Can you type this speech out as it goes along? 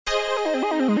Hey,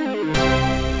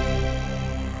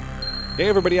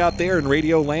 everybody out there in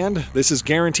Radio Land. This is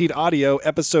Guaranteed Audio,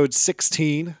 episode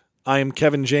 16. I am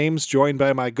Kevin James, joined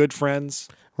by my good friends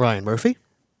Ryan Murphy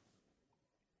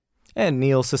and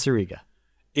Neil Ciceriga.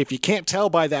 If you can't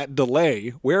tell by that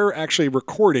delay, we're actually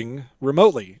recording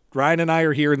remotely. Ryan and I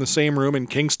are here in the same room in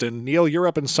Kingston. Neil, you're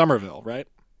up in Somerville, right?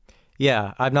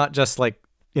 Yeah, I'm not just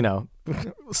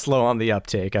slow on the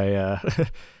uptake.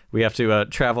 We have to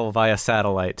travel via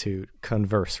satellite to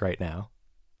converse right now.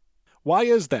 Why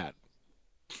is that?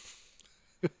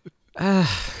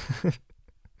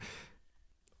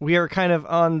 We are kind of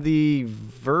on the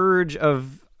verge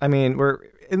of, we're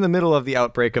in the middle of the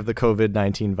outbreak of the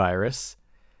COVID-19 virus.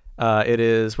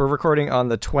 We're recording on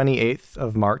the 28th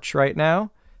of March right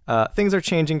now. Things are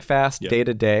changing fast day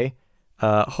to day.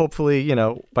 Hopefully,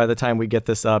 by the time we get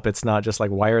this up, it's not just like,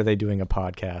 why are they doing a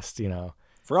podcast,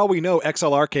 For all we know,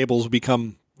 XLR cables will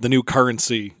become the new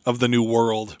currency of the new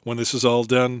world when this is all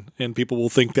done, and people will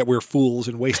think that we're fools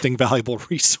and wasting valuable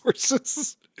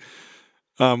resources.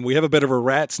 We have a bit of a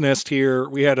rat's nest here.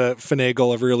 We had to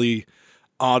finagle a really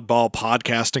oddball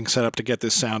podcasting setup to get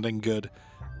this sounding good.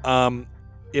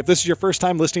 If this is your first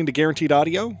time listening to Guaranteed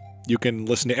Audio, you can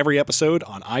listen to every episode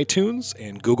on iTunes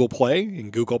and Google Play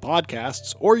and Google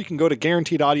Podcasts, or you can go to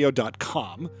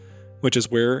guaranteedaudio.com, which is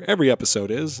where every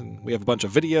episode is, and we have a bunch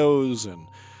of videos and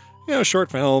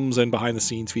short films and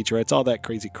behind-the-scenes featurettes, all that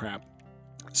crazy crap.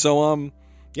 So,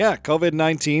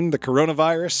 COVID-19, the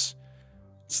coronavirus,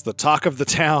 it's the talk of the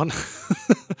town.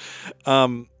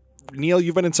 Neil,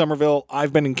 you've been in Somerville.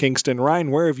 I've been in Kingston. Ryan,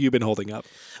 where have you been holding up?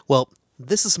 Well,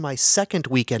 this is my second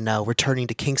weekend now returning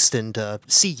to Kingston to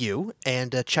see you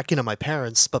and check in on my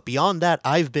parents. But beyond that,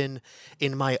 I've been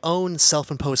in my own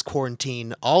self-imposed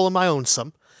quarantine, all on my own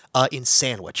in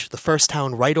Sandwich, the first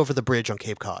town right over the bridge on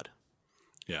Cape Cod.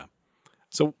 Yeah.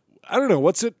 So, I don't know,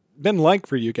 what's it been like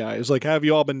for you guys? Like, how have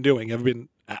you all been doing?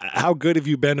 How good have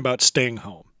you been about staying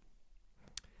home?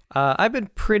 I've been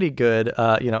pretty good.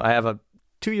 I have a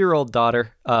 2-year-old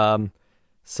daughter.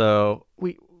 So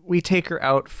we take her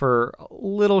out for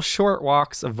little short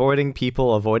walks, avoiding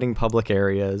people, avoiding public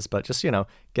areas, but just,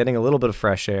 getting a little bit of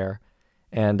fresh air.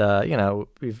 And,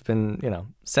 we've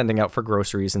been, sending out for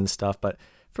groceries and stuff. But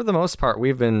for the most part,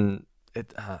 we've been,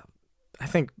 I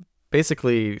think,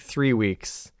 basically 3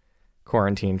 weeks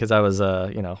quarantine, because I was,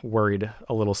 worried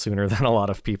a little sooner than a lot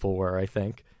of people were, I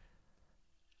think.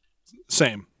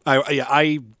 Same.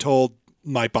 I told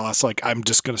my boss, I'm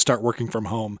just going to start working from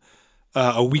home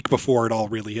a week before it all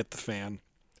really hit the fan.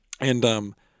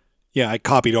 And, I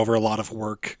copied over a lot of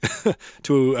work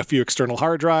to a few external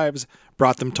hard drives,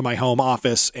 brought them to my home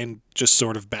office, and just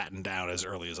sort of battened down as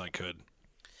early as I could.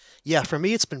 Yeah, for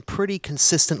me, it's been pretty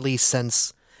consistently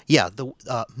since... the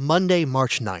Monday,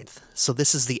 March 9th. So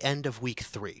this is the end of week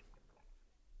 3.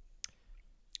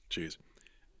 Jeez.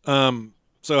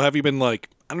 So have you been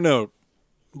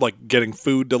getting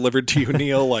food delivered to you,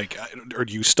 Neil? Or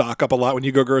do you stock up a lot when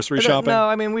you go grocery shopping?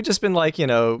 No, we just been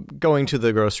going to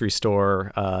the grocery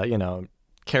store,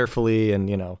 carefully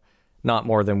and, not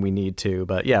more than we need to.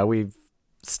 But yeah, we've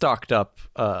stocked up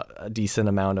a decent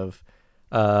amount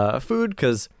of food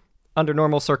because under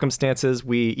normal circumstances,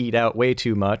 we eat out way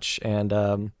too much, and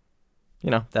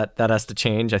that has to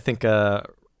change. I think the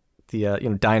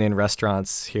dine-in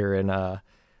restaurants here in the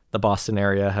Boston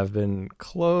area have been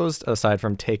closed aside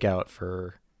from takeout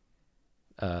for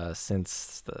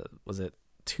since was it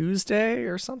Tuesday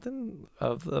or something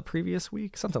of the previous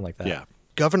week, something like that. Yeah,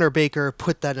 Governor Baker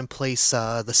put that in place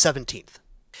the 17th,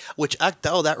 which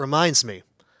that reminds me.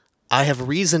 I have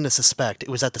reason to suspect it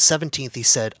was at the 17th he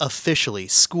said, officially,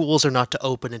 schools are not to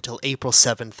open until April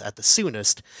 7th at the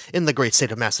soonest in the great state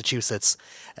of Massachusetts.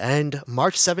 And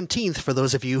March 17th, for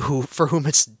those of you for whom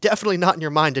it's definitely not in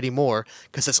your mind anymore,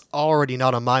 because it's already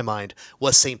not on my mind,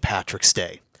 was St. Patrick's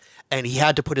Day. And he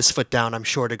had to put his foot down, I'm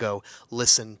sure, to go,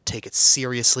 listen, take it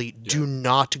seriously. Yeah. Do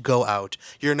not go out.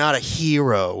 You're not a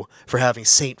hero for having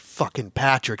St. fucking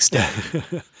Patrick's Day.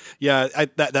 Yeah,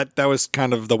 that was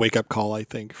kind of the wake-up call, I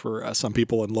think, for some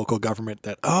people in local government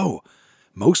that,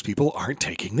 most people aren't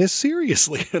taking this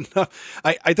seriously enough.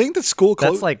 I think the school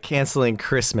closed. That's like canceling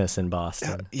Christmas in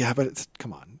Boston. Yeah, but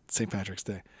come on, St. Patrick's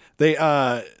Day. They,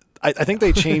 I think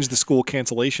they changed the school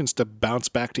cancellations to bounce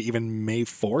back to even May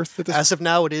 4th. As of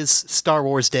now, it is Star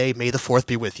Wars Day. May the 4th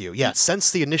be with you. Yeah,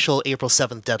 since the initial April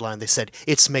 7th deadline, they said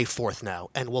it's May 4th now,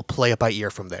 and we'll play it by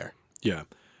ear from there. Yeah.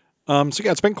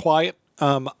 It's been quiet.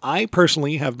 I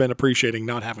personally have been appreciating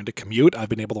not having to commute. I've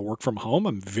been able to work from home.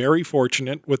 I'm very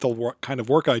fortunate with the kind of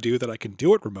work I do that I can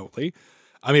do it remotely.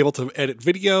 I'm able to edit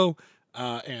video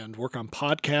and work on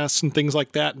podcasts and things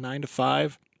like that 9 to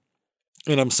 5.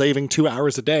 and I'm saving 2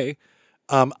 hours a day.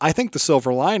 I think the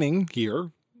silver lining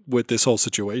here with this whole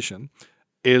situation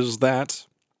is that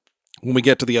when we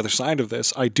get to the other side of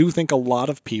this, I do think a lot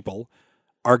of people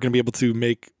are going to be able to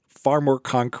make far more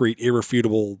concrete,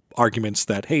 irrefutable arguments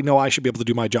that, hey, no, I should be able to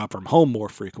do my job from home more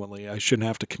frequently. I shouldn't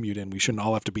have to commute in. We shouldn't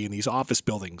all have to be in these office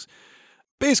buildings.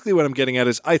 Basically, what I'm getting at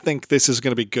is I think this is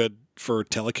going to be good for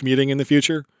telecommuting in the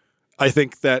future. I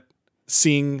think that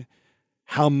seeing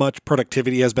how much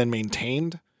productivity has been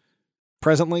maintained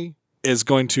presently is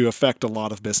going to affect a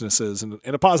lot of businesses in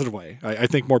a positive way. I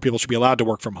think more people should be allowed to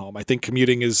work from home. I think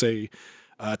commuting is a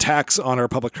tax on our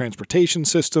public transportation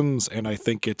systems, and I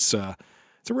think it's a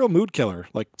real mood killer.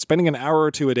 Like spending an hour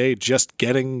or two a day just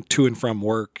getting to and from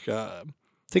work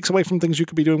takes away from things you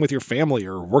could be doing with your family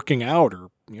or working out or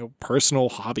personal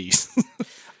hobbies.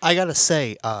 I gotta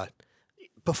say,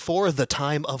 before the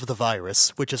time of the virus,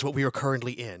 which is what we are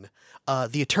currently in,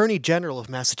 the Attorney General of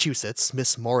Massachusetts,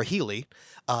 Miss Maura Healey,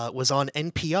 was on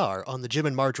NPR on the Jim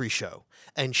and Marjorie show,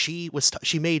 and she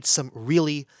made some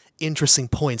really interesting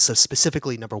points. So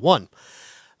specifically, number one,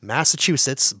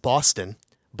 Massachusetts, Boston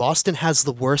has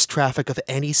the worst traffic of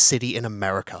any city in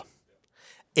America,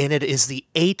 and it is the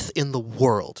 8th in the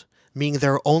world, meaning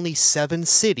there are only 7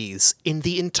 cities in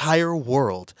the entire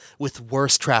world with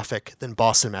worse traffic than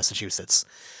Boston, Massachusetts.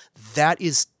 That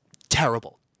is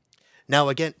terrible. Now,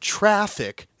 again,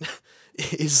 traffic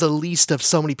is the least of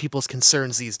so many people's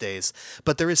concerns these days,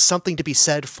 but there is something to be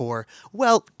said for,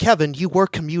 well, Kevin, you were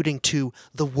commuting to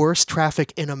the worst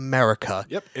traffic in America.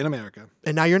 Yep, in America.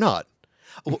 And now you're not.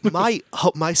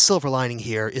 My silver lining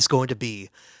here is going to be,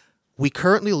 we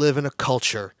currently live in a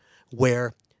culture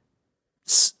where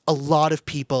a lot of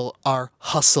people are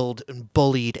hustled and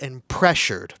bullied and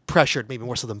pressured maybe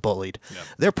more so than bullied. Yeah.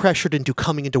 They're pressured into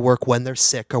coming into work when they're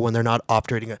sick or when they're not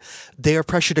operating. They are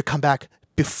pressured to come back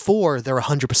before they're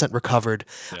 100% recovered.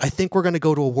 Yeah. I think we're going to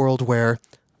go to a world where,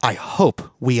 I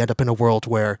hope we end up in a world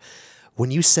where when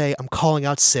you say, I'm calling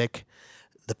out sick,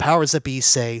 the powers that be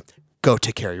say, go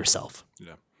take care of yourself.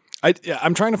 Yeah.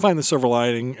 I'm trying to find the silver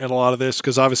lining in a lot of this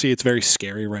because obviously it's very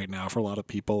scary right now for a lot of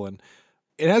people, and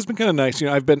it has been kind of nice.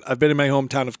 I've been in my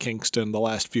hometown of Kingston the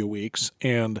last few weeks,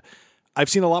 and I've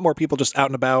seen a lot more people just out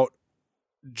and about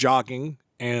jogging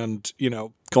and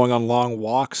going on long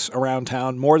walks around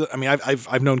town.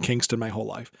 I've known Kingston my whole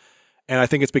life, and I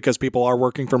think it's because people are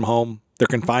working from home. They're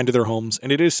confined to their homes,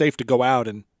 and it is safe to go out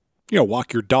and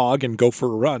walk your dog and go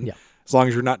for a run, as long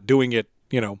as you're not doing it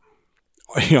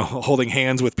holding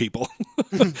hands with people.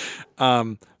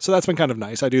 So that's been kind of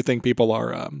nice. I do think people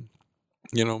are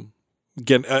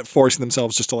forcing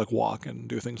themselves just to walk and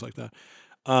do things like that.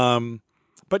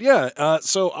 But yeah,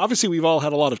 so obviously we've all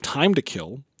had a lot of time to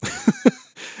kill,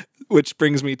 which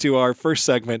brings me to our first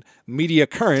segment, Media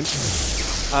Current.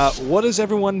 What has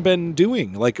everyone been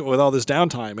doing with all this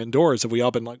downtime indoors? Have we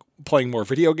all been playing more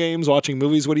video games, watching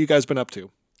movies? What have you guys been up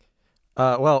to?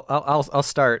 Well, I'll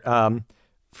start.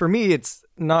 For me, it's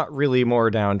not really more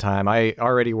downtime. I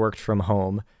already worked from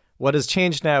home. What has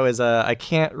changed now is I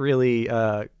can't really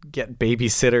get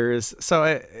babysitters. So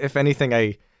if anything,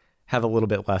 I have a little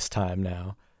bit less time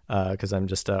now because I'm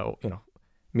just,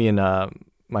 me and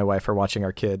my wife are watching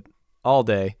our kid all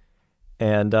day.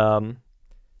 And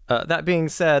that being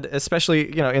said,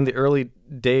 especially, in the early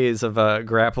days of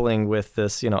grappling with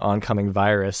this, oncoming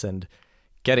virus and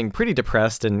getting pretty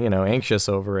depressed and, anxious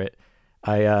over it,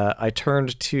 I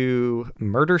turned to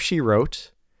Murder, She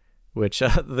Wrote, which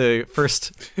the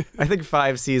first, I think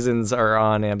 5 seasons are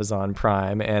on Amazon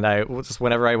Prime. And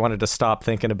whenever I wanted to stop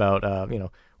thinking about,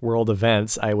 world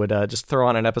events, I would just throw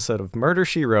on an episode of Murder,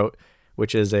 She Wrote,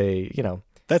 which is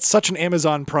That's such an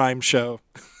Amazon Prime show.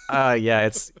 Yeah,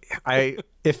 if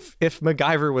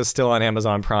MacGyver was still on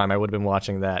Amazon Prime, I would have been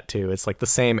watching that too. It's the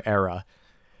same era.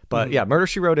 But yeah, Murder,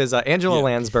 She Wrote is Angela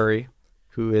Lansbury,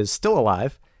 who is still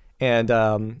alive.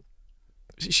 And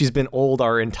she's been old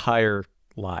our entire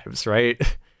lives, right?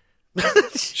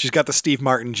 She's got the Steve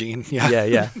Martin gene.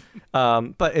 Yeah.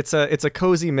 But it's a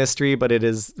cozy mystery, but it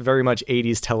is very much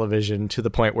 80s television to the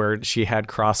point where she had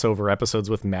crossover episodes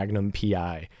with Magnum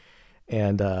PI.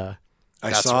 And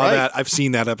I saw that. I've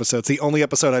seen that episode. It's the only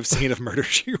episode I've seen of Murder,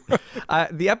 She Wrote.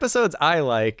 The episodes I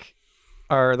like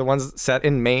are the ones set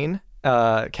in Maine,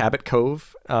 Cabot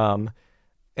Cove,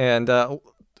 and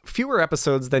fewer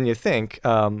episodes than you think,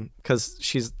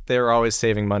 because they're always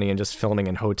saving money and just filming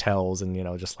in hotels and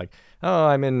just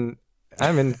I'm in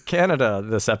Canada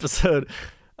this episode,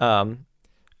 but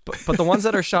the ones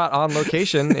that are shot on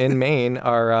location in Maine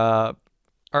are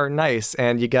nice,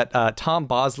 and you get Tom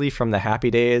Bosley from the Happy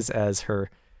Days as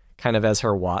her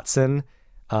Watson,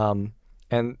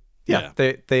 and Yeah.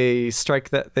 They strike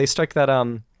that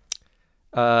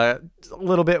a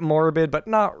little bit morbid but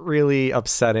not really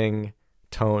upsetting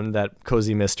tone that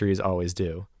cozy mysteries always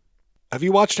do. Have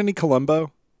you watched any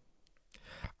Columbo?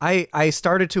 I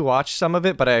started to watch some of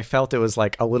it, but I felt it was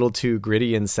like a little too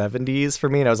gritty and 70s for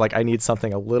me, and I was like, I need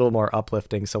something a little more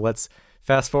uplifting. So let's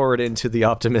fast forward into the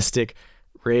optimistic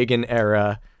Reagan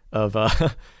era of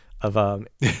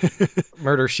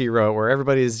Murder, She Wrote, where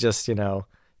everybody's just,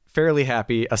 fairly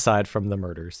happy aside from the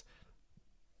murders.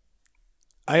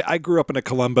 I grew up in a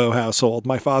Columbo household.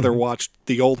 My father watched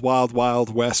the old Wild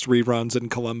Wild West reruns in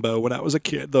Columbo when I was a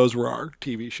kid. Those were our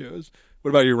TV shows. What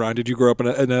about you, Ryan? Did you grow up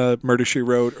in a Murder, She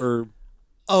Wrote or?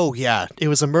 Oh, yeah. It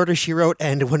was a Murder, She Wrote,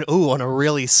 and on a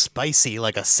really spicy,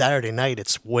 like a Saturday night,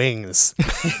 it's Wings.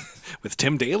 With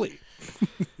Tim Daly.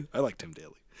 I like Tim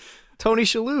Daly. Tony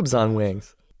Shalhoub's on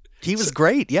Wings. He was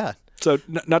great, yeah. So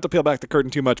not to peel back the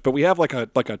curtain too much, but we have like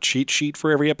a cheat sheet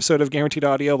for every episode of Guaranteed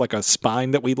Audio, like a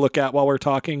spine that we look at while we're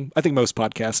talking. I think most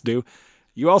podcasts do.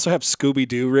 You also have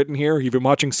Scooby-Doo written here. You've been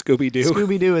watching Scooby-Doo.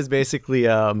 Scooby-Doo is basically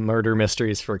murder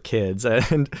mysteries for kids.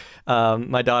 And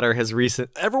my daughter has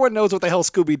Everyone knows what the hell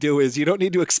Scooby-Doo is. You don't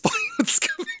need to explain what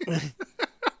Scooby-Doo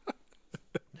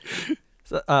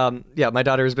So, my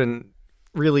daughter has been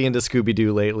really into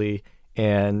Scooby-Doo lately,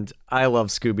 and I love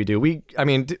Scooby-Doo.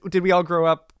 Did we all grow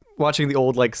up watching the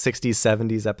old, 60s,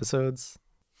 70s episodes?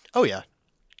 Oh, yeah.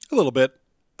 A little bit.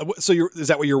 So is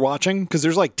that what you're watching? Because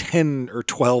there's 10 or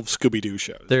 12 Scooby-Doo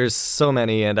shows. There's so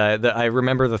many, and I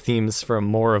remember the themes from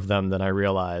more of them than I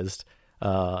realized,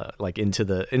 into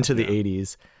the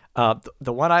 80s.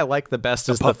 The one I like the best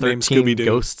is the 13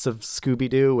 Ghosts of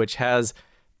Scooby-Doo, which has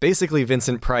basically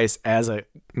Vincent Price as a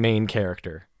main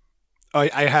character.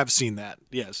 I have seen that,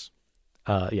 yes.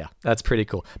 That's pretty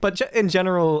cool. But in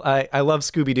general, I love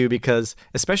Scooby-Doo because,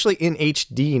 especially in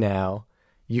HD now,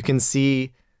 you can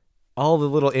see all the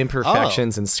little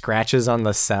imperfections and scratches on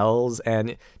the cells,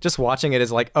 and just watching it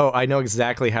is like, oh, I know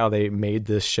exactly how they made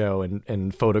this show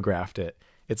and photographed it.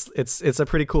 It's a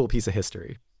pretty cool piece of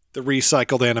history. The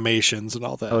recycled animations and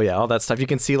all that. Oh yeah, all that stuff. You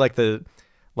can see if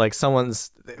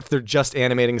they're just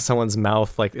animating someone's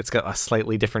mouth, it's got a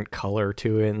slightly different color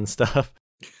to it and stuff.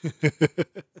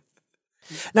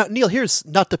 Now, Neil, here's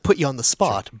not to put you on the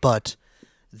spot, but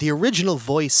the original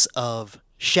voice of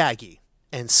Shaggy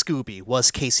and Scooby was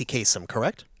Casey Kasem,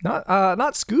 correct? Not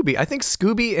Scooby. I think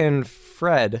Scooby and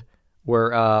Fred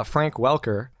were Frank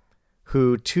Welker,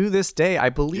 who to this day I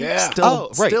believe still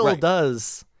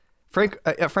does. Frank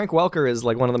Welker is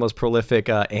one of the most prolific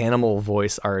animal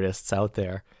voice artists out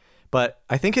there. But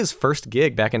I think his first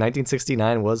gig back in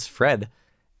 1969 was Fred,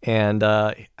 and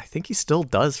I think he still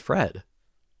does Fred.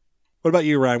 What about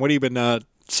you, Ryan? What have you been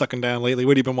sucking down lately?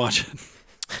 What have you been watching?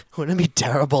 Wouldn't it be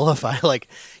terrible if I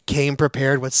came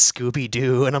prepared with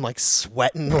Scooby-Doo and I'm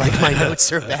sweating my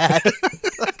notes are bad?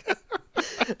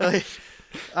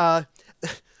 All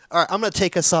right, I'm going to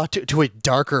take us to a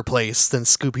darker place than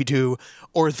Scooby-Doo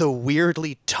or the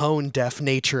weirdly tone-deaf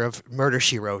nature of Murder,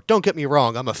 She Wrote. Don't get me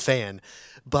wrong, I'm a fan.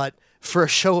 But for a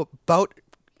show about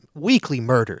weekly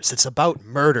murders, it's about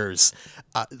murders.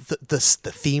 The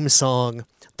theme song,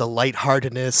 the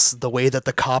lightheartedness, the way that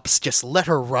the cops just let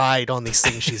her ride on these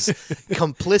things. She's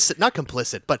not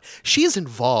complicit, but she's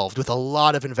involved with a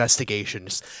lot of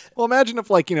investigations. Well, imagine if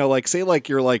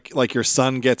your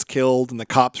son gets killed and the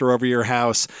cops are over your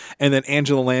house, and then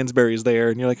Angela Lansbury's there,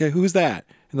 and you're like, hey, who's that?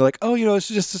 And they're like, oh, it's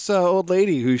just this old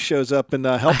lady who shows up and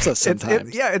helps us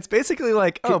sometimes. It's basically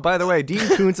oh, by the way, Dean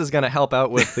Koontz is going to help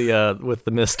out with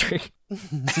the mystery.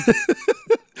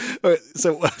 All right,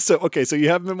 so you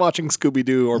haven't been watching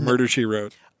Scooby-Doo or Murder, She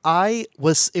Wrote. It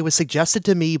was suggested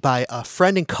to me by a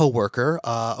friend and coworker,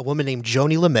 a woman named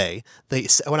Joni LeMay.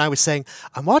 When I was saying,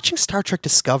 I'm watching Star Trek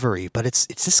Discovery, but it's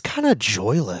just kind of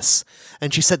joyless.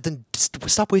 And she said, then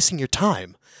stop wasting your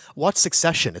time. Watch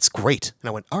Succession. It's great. And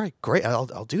I went, all right, great.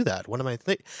 I'll do that. What am I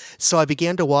thinking? So I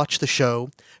began to watch the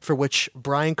show for which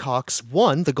Brian Cox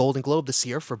won the Golden Globe this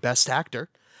year for Best Actor,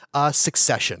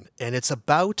 Succession. And it's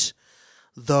about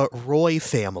the Roy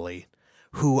family,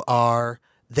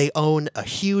 they own a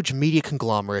huge media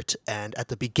conglomerate. And at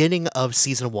the beginning of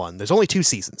season 1, there's only 2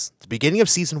 seasons. At the beginning of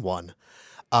season 1,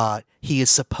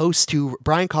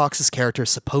 Brian Cox's character is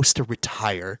supposed to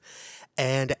retire.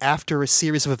 And after a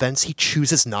series of events, he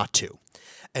chooses not to.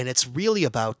 And it's really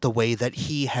about the way that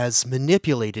he has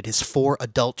manipulated his 4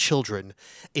 adult children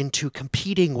into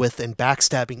competing with and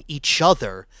backstabbing each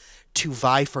other to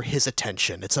vie for his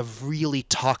attention. It's a really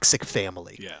toxic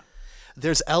family. Yeah.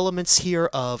 There's elements here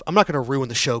of, I'm not going to ruin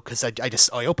the show because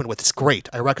I opened with, it's great.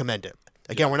 I recommend it.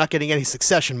 Again, we're not getting any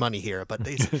Succession money here, but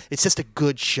it's just a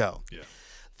good show. Yeah.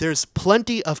 there's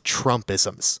plenty of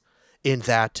Trumpisms in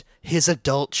that his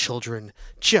adult children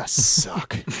just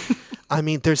suck. I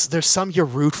mean, there's some you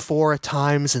root for at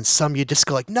times, and some you just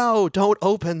go like, no, don't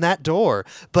open that door.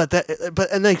 But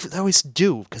they always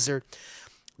do, because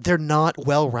they're not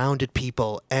well-rounded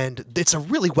people, and it's a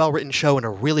really well-written show and a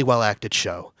really well-acted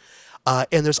show.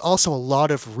 And there's also a lot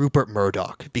of Rupert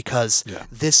Murdoch, because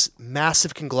this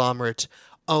massive conglomerate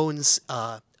owns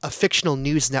a fictional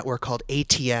news network called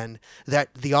ATN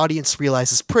that the audience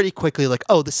realizes pretty quickly, like,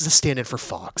 oh, this is a stand-in for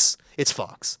Fox. It's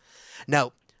Fox.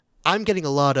 Now, I'm getting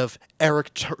a lot of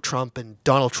Eric Trump and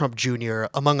Donald Trump Jr.,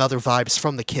 among other vibes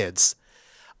from the kids.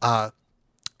 Of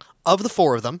the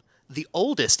four of them, the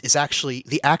oldest is actually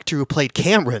the actor who played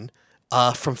Cameron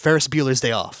from Ferris Bueller's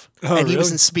Day Off. Oh, and he was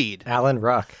really? in Speed. Alan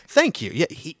Ruck. Thank you. Yeah,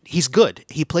 he's good.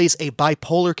 He plays a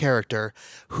bipolar character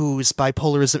whose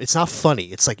bipolarism, it's not funny.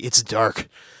 It's like, it's dark.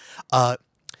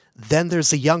 Then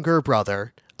there's a younger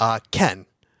brother, Ken,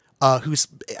 who's,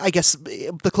 I guess,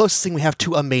 the closest thing we have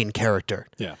to a main character.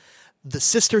 Yeah. The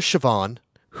sister Siobhan,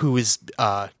 who is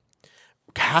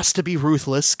has to be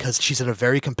ruthless because she's in a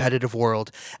very competitive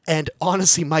world. And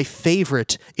honestly, my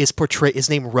favorite is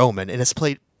named Roman, and it's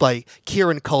played by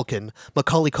Kieran Culkin,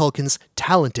 Macaulay Culkin's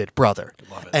talented brother.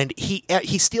 Love it. And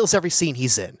he steals every scene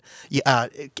he's in.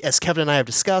 As Kevin and I have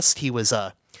discussed, he was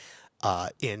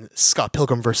in Scott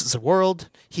Pilgrim vs. the World.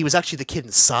 He was actually the kid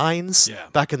in Signs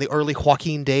back in the early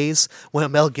Joaquin days when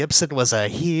Mel Gibson was a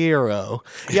hero.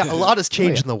 Yeah, a lot has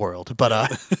changed in the world, but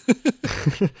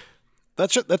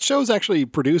That show's actually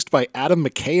produced by Adam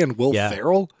McKay and Will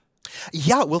Ferrell.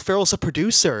 yeah, Will Ferrell's a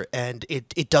producer, and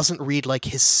it doesn't read like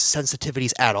his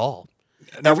sensitivities at all.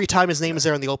 Every time his name is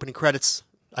there in the opening credits,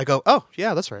 I go, oh,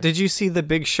 yeah, that's right. Did you see The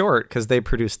Big Short? Because they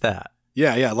produced that.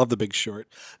 Yeah, I love The Big Short.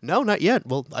 No, not yet.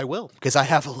 Well, I will, because I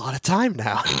have a lot of time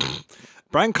now.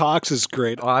 Brian Cox is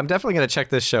great. Well, I'm definitely going to check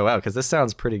this show out because this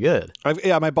sounds pretty good.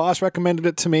 My boss recommended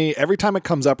it to me. Every time it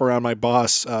comes up around my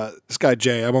boss, this guy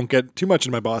Jay, I won't get too much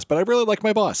into my boss, but I really like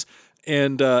my boss.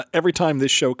 And every time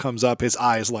this show comes up, his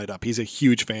eyes light up. He's a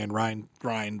huge fan.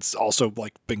 Ryan's also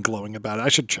like been glowing about it. I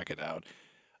should check it out.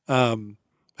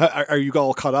 Are you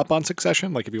all caught up on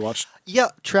Succession? Like, have you watched? Yeah,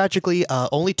 tragically,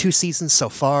 only 2 seasons so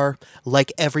far.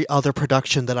 Like every other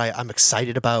production that I'm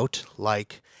excited about,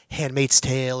 like Handmaid's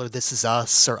Tale or This Is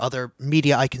Us or other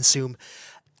media I consume,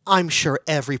 I'm sure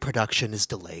every production is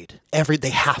delayed. They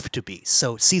have to be.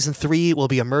 So season 3 will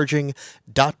be emerging, ...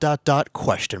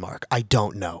 question mark. I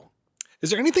don't know. Is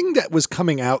there anything that was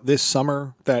coming out this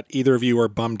summer that either of you are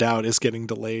bummed out is getting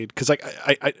delayed? Because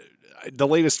I the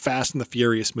latest Fast and the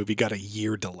Furious movie got a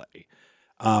year delay.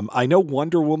 I know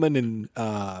Wonder Woman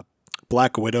and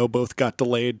Black Widow both got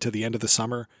delayed to the end of the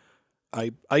summer.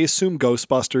 I assume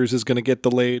Ghostbusters is going to get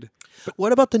delayed.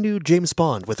 What about the new James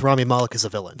Bond with Rami Malek as a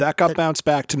villain? That got bounced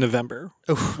back to November,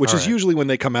 which is usually when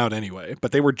they come out anyway.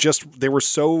 But they were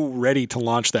so ready to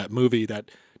launch that movie that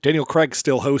Daniel Craig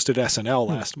still hosted SNL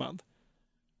last month.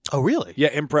 Oh, really? Yeah,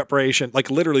 in preparation. Like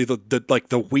literally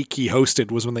the week he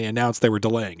hosted was when they announced they were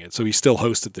delaying it. So he still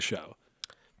hosted the show.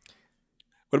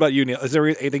 What about you, Neil? Is there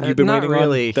anything you've been Not waiting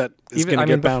really. on that is going to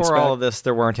get bounced before back? all of this,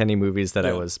 there weren't any movies that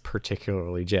I was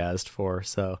particularly jazzed for,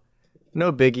 so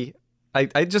no biggie.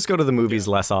 I just go to the movies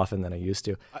less often than I used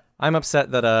to. I'm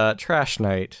upset that Trash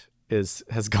Night has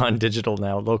gone digital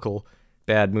now, local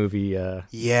bad movie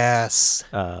Yes.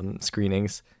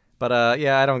 screenings. But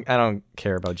I don't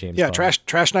care about James Bond.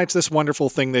 Trash Night's this wonderful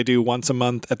thing they do once a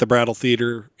month at the Brattle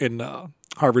Theater in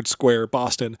Harvard Square,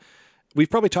 Boston. We've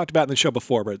probably talked about it in the show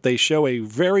before, but they show a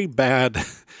very bad,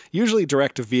 usually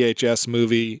direct-to-VHS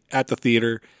movie at the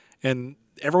theater, and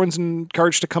everyone's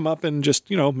encouraged to come up and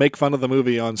just, make fun of the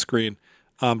movie on screen.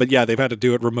 But yeah, they've had to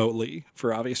do it remotely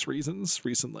for obvious reasons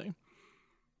recently.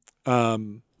 But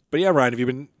yeah, Ryan, have you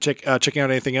been checking out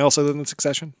anything else other than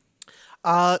Succession?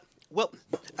 Well,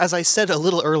 as I said a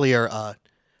little earlier,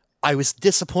 I was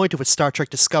disappointed with Star Trek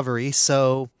Discovery,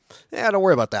 so don't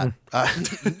worry about that.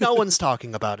 No one's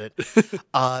talking about it.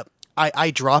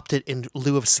 I dropped it in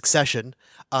lieu of Succession.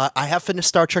 I have finished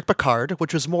Star Trek Picard,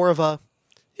 which was more of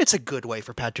it's a good way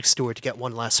for Patrick Stewart to get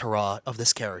one last hurrah of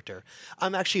this character.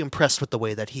 I'm actually impressed with the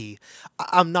way that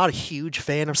I'm not a huge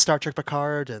fan of Star Trek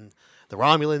Picard and the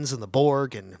Romulans and the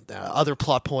Borg and other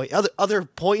other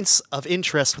points of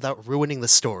interest without ruining the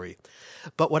story.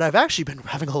 But what I've actually been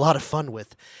having a lot of fun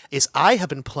with is I have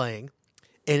been playing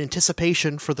in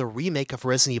anticipation for the remake of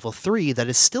Resident Evil 3 that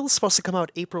is still supposed to come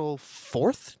out April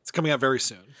 4th? It's coming out very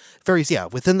soon.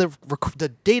 Within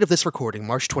the date of this recording,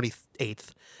 March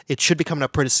 28th, it should be coming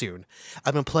out pretty soon.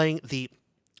 I've been playing the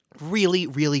really,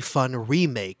 really fun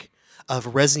remake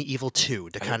of Resident Evil 2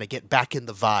 to kind of get back in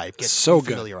the vibe, get So good.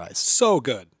 familiarized. So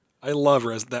good. I love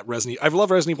that Resident. I've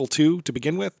loved Resident Evil 2 to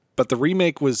begin with, but the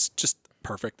remake was just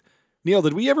perfect. Neil,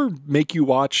 did we ever make you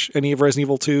watch any of Resident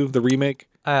Evil 2, the remake?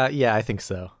 Yeah, I think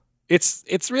so.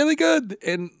 It's really good,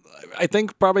 and I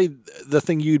think probably the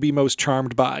thing you'd be most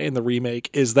charmed by in the remake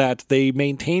is that they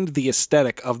maintained the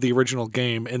aesthetic of the original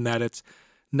game in that it's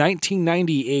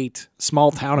 1998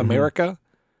 small town America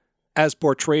as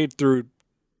portrayed through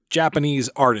Japanese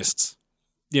artists.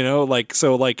 You know,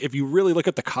 if you really look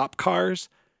at the cop cars,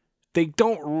 they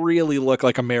don't really look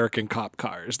like American cop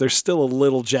cars. They're still a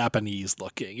little Japanese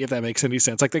looking, if that makes any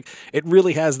sense. It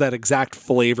really has that exact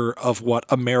flavor of what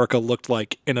America looked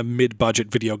like in a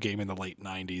mid-budget video game in the late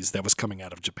 90s that was coming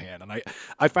out of Japan. And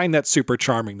I find that super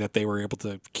charming that they were able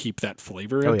to keep that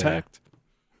flavor intact.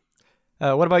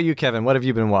 Yeah. What about you, Kevin? What have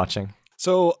you been watching?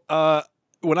 So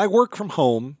when I work from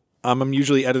home, I'm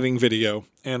usually editing video,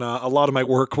 and a lot of my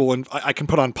work I can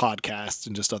put on podcasts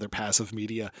and just other passive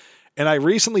media. And I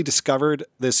recently discovered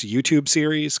this YouTube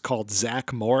series called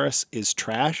Zach Morris is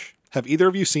Trash. Have either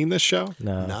of you seen this show?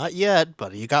 No. Not yet,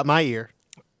 but you got my ear.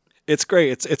 It's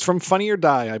great. It's from Funny or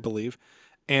Die, I believe.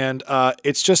 And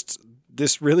it's just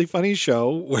this really funny show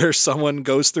where someone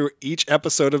goes through each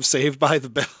episode of Saved by the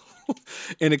Bell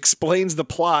and explains the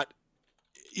plot.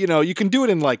 You know, you can do it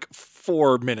in like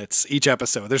 4 minutes each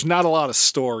episode. There's not a lot of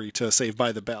story to Saved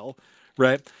by the Bell,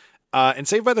 right? And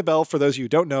Saved by the Bell, for those of you who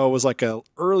don't know, was like a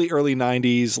early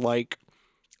 90s,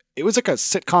 it was like a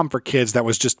sitcom for kids that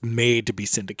was just made to be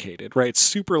syndicated, right?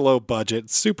 Super low budget,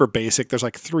 super basic. There's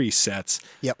like 3 sets.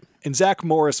 Yep. And Zach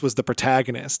Morris was the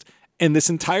protagonist. And this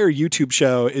entire YouTube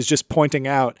show is just pointing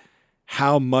out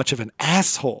how much of an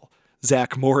asshole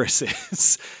Zach Morris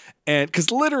is. And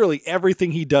because literally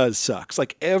everything he does sucks.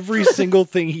 Like every single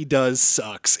thing he does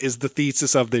sucks is the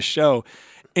thesis of this show.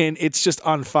 And it's just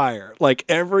on fire. Like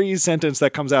every sentence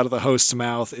that comes out of the host's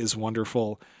mouth is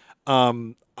wonderful.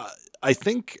 I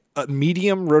think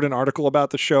Medium wrote an article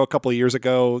about the show a couple of years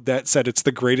ago that said it's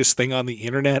the greatest thing on the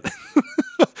internet.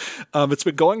 It's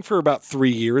been going for about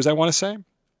 3 years, I want to say.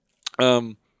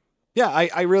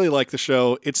 I really like the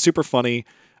show. It's super funny.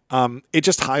 It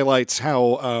just highlights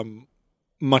how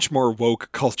much more woke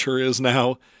culture is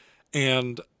now.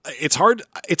 And it's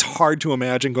hard to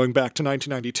imagine going back to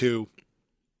 1992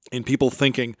 and people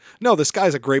thinking, no, this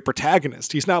guy's a great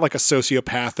protagonist. He's not like a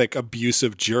sociopathic,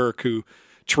 abusive jerk who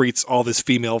treats all his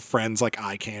female friends like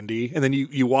eye candy. And then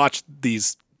you watch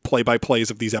these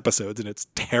play-by-plays of these episodes, and it's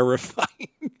terrifying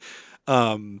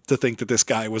to think that this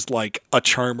guy was like a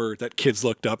charmer that kids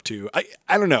looked up to.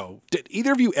 I don't know. Did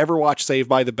either of you ever watch Saved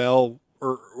by the Bell,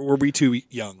 or were we too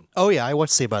young? Oh, yeah, I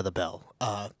watched Saved by the Bell.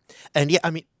 And yeah,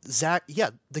 I mean, Zach, yeah,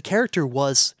 the character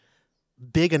was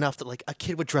big enough that like a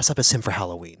kid would dress up as him for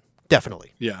Halloween.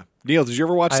 Definitely. Yeah. Neil, did you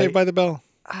ever watch Saved by the Bell?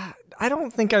 I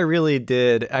don't think I really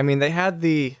did. I mean, they had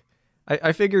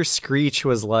I figure Screech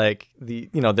was like the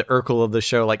Urkel of the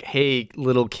show, like, hey,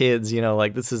 little kids,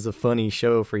 like this is a funny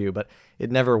show for you, but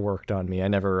it never worked on me. I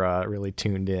never really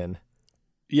tuned in.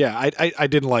 Yeah, I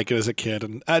didn't like it as a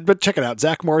kid, but check it out.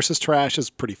 Zach Morris's Trash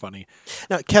is pretty funny.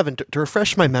 Now, Kevin, to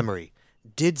refresh my memory,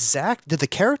 did the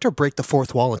character break the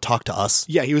fourth wall and talk to us?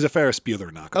 Yeah, he was a Ferris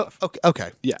Bueller knockoff. Oh,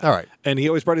 okay. Yeah. All right. And he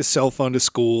always brought his cell phone to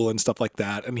school and stuff like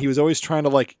that. And he was always trying to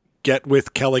like get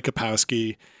with Kelly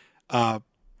Kapowski.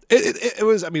 It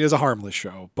was a harmless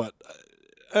show, but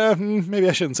maybe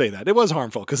I shouldn't say that. It was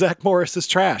harmful because Zach Morris is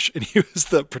trash and he was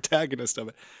the protagonist of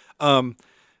it.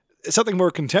 Something more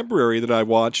contemporary that I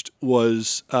watched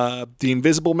was The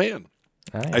Invisible Man.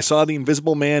 Right. I saw The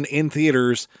Invisible Man in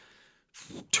theaters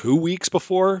 2 weeks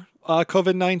before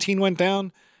COVID-19 went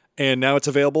down, and now it's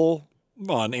available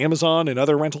on Amazon and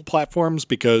other rental platforms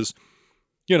because,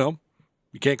 you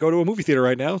can't go to a movie theater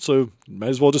right now, so might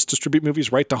as well just distribute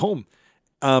movies right to home.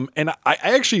 And I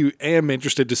actually am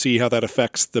interested to see how that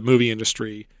affects the movie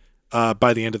industry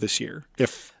by the end of this year.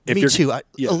 Me too.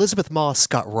 Elizabeth Moss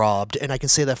got robbed, and I can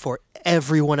say that for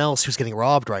everyone else who's getting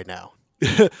robbed right now.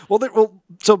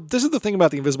 So this is the thing about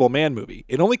the Invisible Man movie.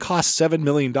 It only cost $7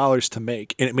 million to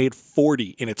make, and it made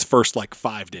 40 in its first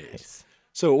 5 days. Nice.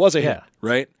 So it was a hit,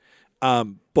 right?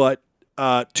 But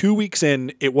 2 weeks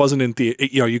in, it wasn't in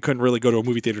theater. You couldn't really go to a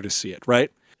movie theater to see it,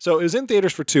 right? So it was in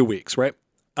theaters for 2 weeks, right?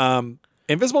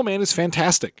 Invisible Man is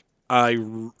fantastic. I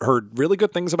heard really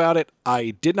good things about it.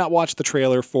 I did not watch the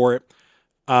trailer for it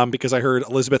because I heard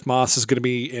Elizabeth Moss is going to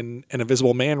be in an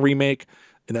Invisible Man remake,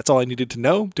 and that's all I needed to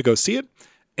know to go see it.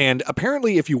 And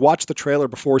apparently, if you watch the trailer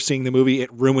before seeing the movie,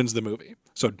 it ruins the movie.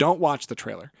 So don't watch the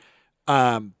trailer.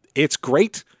 It's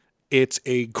great. It's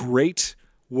a great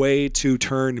way to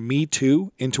turn Me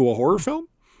Too into a horror film.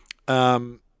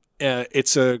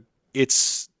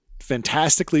 It's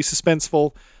fantastically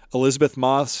suspenseful. Elizabeth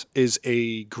Moss is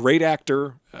a great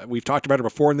actor. We've talked about her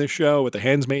before in this show with The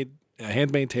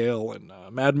Handmaid's Tale and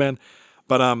Mad Men.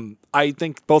 But I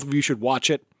think both of you should watch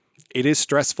it. It is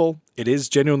stressful. It is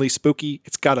genuinely spooky.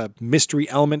 It's got a mystery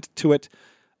element to it.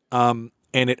 And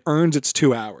it earns its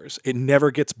 2 hours. It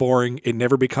never gets boring. It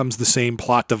never becomes the same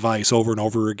plot device over and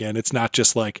over again. It's not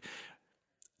just like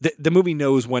the movie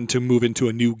knows when to move into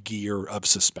a new gear of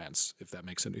suspense, if that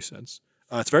makes any sense.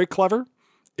 It's very clever.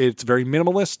 It's very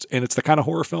minimalist, and it's the kind of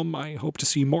horror film I hope to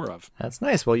see more of. That's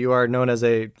nice. Well, you are known as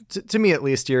to me at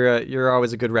least, you're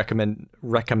always a good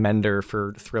recommender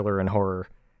for thriller and horror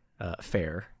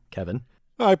fare, Kevin.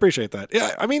 Oh, I appreciate that.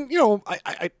 Yeah, I mean,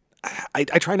 I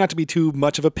try not to be too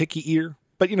much of a picky ear,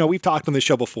 but we've talked on this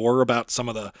show before about some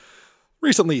of the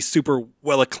recently super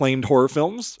well acclaimed horror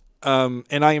films, and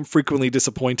I am frequently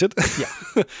disappointed.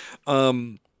 Yeah.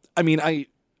 I mean, I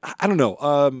don't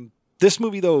know. This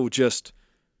movie though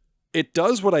it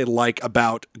does what I like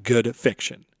about good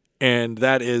fiction, and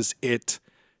that is it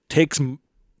takes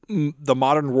the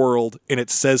modern world and it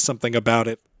says something about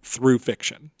it through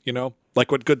fiction,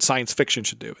 like what good science fiction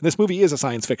should do. And this movie is a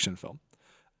science fiction film.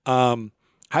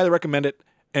 Highly recommend it.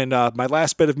 And my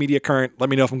last bit of media current, let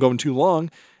me know if I'm going too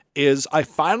long, is I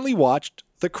finally watched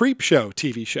the Creepshow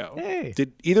TV show. Hey.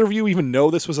 Did either of you even know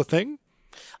this was a thing?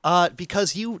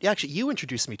 Because you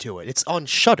introduced me to it. It's on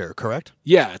Shudder, correct?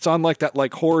 Yeah, it's on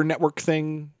that horror network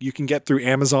thing you can get through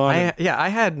Amazon. I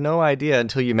had no idea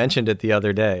until you mentioned it the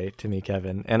other day to me,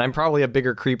 Kevin. And I'm probably a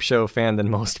bigger Creepshow fan than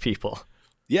most people.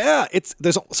 Yeah,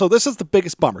 so this is the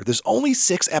biggest bummer. There's only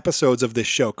 6 episodes of this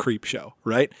show, Creepshow,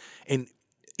 right? And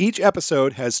each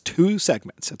episode has 2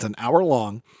 segments. It's an hour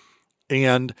long.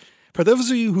 And for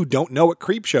those of you who don't know what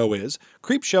Creepshow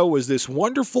was this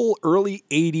wonderful early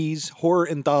 80s horror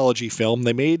anthology film.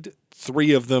 They made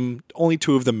 3 of them. Only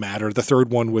 2 of them matter. The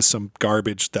third one was some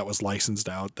garbage that was licensed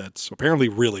out that's apparently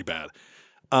really bad.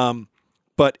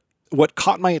 But what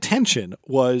caught my attention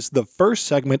was the first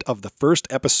segment of the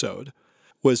first episode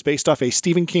was based off a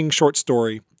Stephen King short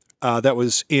story that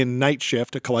was in Night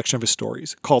Shift, a collection of his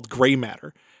stories, called Gray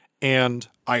Matter. And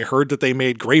I heard that they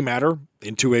made Gray Matter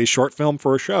into a short film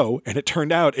for a show, and it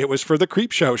turned out it was for the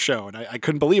Creepshow show, and I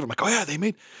couldn't believe it. I'm like, oh yeah, they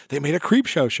made a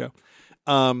Creepshow show,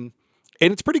 and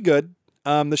it's pretty good.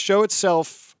 The show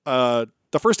itself, the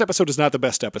first episode is not the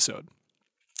best episode,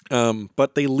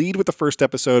 but they lead with the first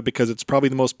episode because it's probably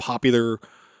the most popular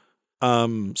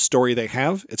story they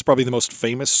have. It's probably the most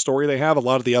famous story they have. A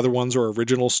lot of the other ones are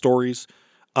original stories.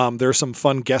 There are some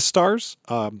fun guest stars.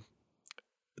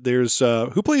 There's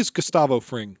who plays Gustavo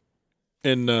Fring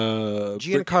in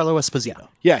Giancarlo Esposito.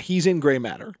 Yeah, he's in Gray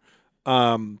Matter.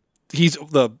 He's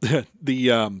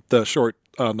the short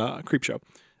on Creepshow.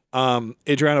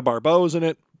 Adriana Barbeau's in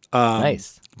it.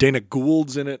 Nice. Dana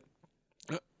Gould's in it.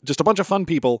 Just a bunch of fun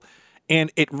people,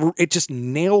 and it just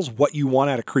nails what you want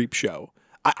out of Creepshow.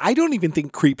 I don't even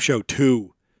think Creepshow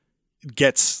 2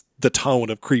 gets the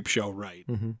tone of Creepshow right.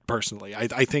 Mm-hmm. Personally,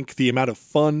 I think the amount of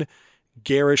fun,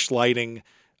 garish lighting.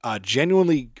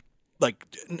 Genuinely, like,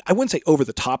 I wouldn't say over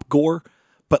the top gore,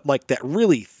 but like that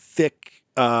really thick,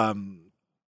 how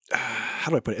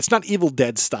do I put it? It's not Evil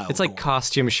Dead style. It's like gore.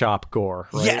 Costume shop gore,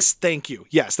 right? Yes, thank you.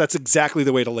 Yes, that's exactly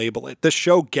the way to label it. The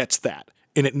show gets that,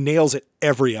 and it nails it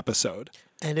every episode.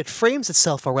 And it frames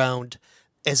itself around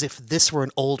as if this were an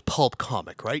old pulp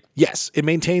comic, right? Yes, it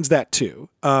maintains that too.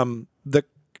 The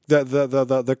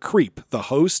creep, the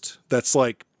host, that's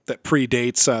like that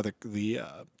predates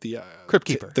the Crypt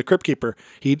Keeper. The Crypt Keeper.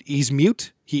 He's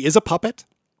mute. He is a puppet.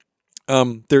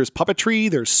 There's puppetry.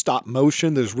 There's stop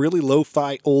motion. There's really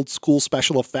lo-fi old school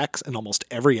special effects in almost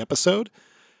every episode.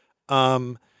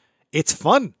 It's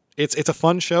fun. It's a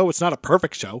fun show. It's not a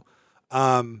perfect show.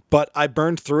 But I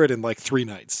burned through it in like 3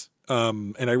 nights.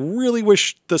 And I really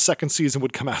wish the second season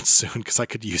would come out soon because I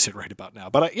could use it right about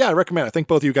now. But I recommend it. I think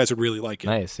both of you guys would really like it.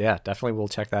 Nice. Yeah, definitely we'll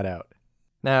check that out.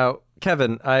 Now,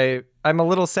 Kevin, I'm a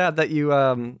little sad that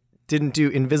you didn't do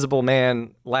Invisible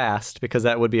Man last because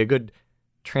that would be a good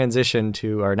transition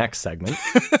to our next segment.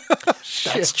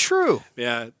 That's true.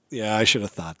 Yeah, I should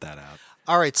have thought that out.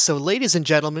 All right, so ladies and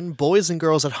gentlemen, boys and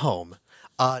girls at home,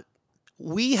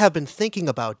 we have been thinking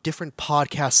about different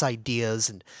podcast ideas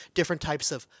and different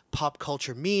types of pop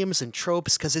culture memes and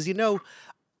tropes because, as you know,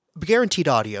 Guaranteed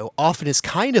Audio often is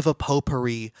kind of a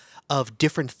potpourri of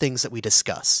different things that we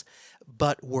discuss.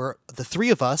 But the 3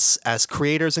 of us, as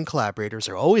creators and collaborators,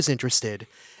 are always interested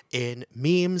in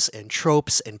memes and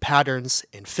tropes and patterns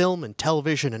in film and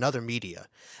television and other media.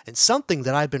 And something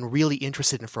that I've been really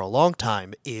interested in for a long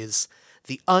time is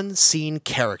the unseen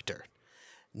character.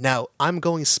 Now, I'm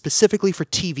going specifically for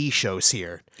TV shows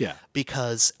here. Yeah.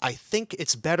 Because I think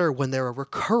it's better when they're a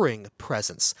recurring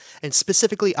presence. And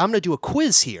specifically, I'm going to do a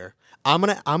quiz here. I'm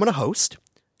going to host,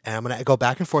 and I'm going to go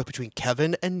back and forth between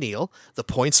Kevin and Neil. The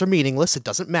points are meaningless. It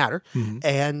doesn't matter.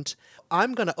 And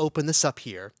I'm going to open this up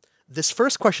here. This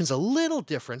first question's a little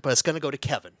different, but it's going to go to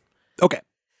Kevin. Okay.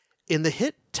 In the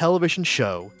hit television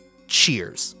show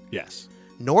Cheers, Yes.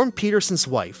 Norm Peterson's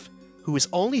wife, who is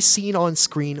only seen on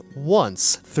screen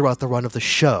once throughout the run of the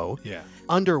show, Yeah.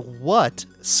 under what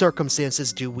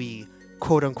circumstances do we,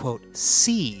 quote-unquote,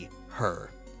 see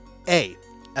her? A,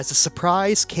 as a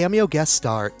surprise cameo guest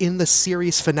star in the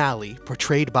series finale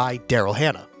portrayed by Daryl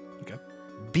Hannah. Okay.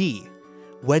 B,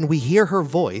 when we hear her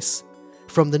voice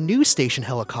from the news station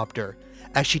helicopter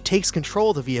as she takes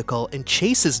control of the vehicle and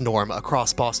chases Norm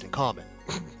across Boston Common.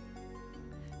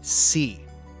 C,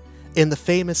 in the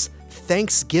famous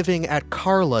Thanksgiving at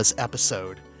Carla's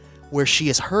episode, where she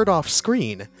is heard off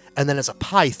screen and then has a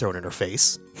pie thrown in her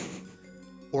face.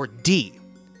 Or D,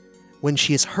 when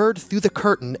she is heard through the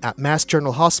curtain at Mass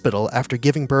General Hospital after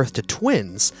giving birth to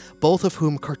twins, both of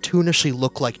whom cartoonishly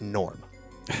look like Norm.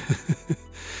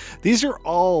 These are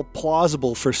all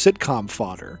plausible for sitcom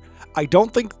fodder. I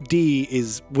don't think D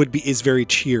is very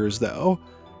Cheers though.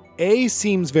 A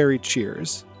seems very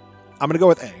Cheers. I'm gonna go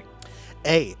with A.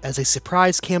 A, as a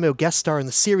surprise cameo guest star in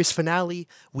the series finale,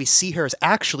 we see her as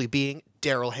actually being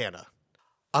Daryl Hannah.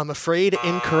 I'm afraid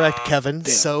incorrect, Kevin.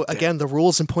 So again, the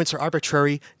rules and points are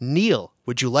arbitrary. Neil,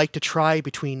 would you like to try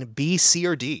between B, C,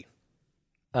 or D?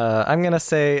 I'm going to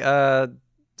say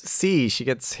C. She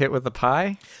gets hit with a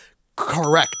pie.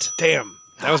 Correct. Damn.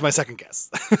 That was my second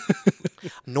guess.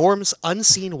 Norm's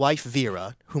unseen wife,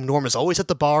 Vera, whom Norm is always at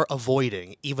the bar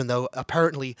avoiding, even though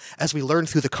apparently, as we learn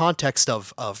through the context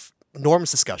of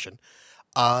Norm's discussion,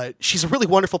 she's a really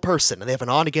wonderful person, and they have an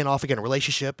on-again, off-again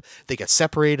relationship. They get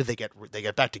separated, they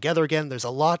get back together again. There's a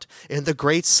lot in the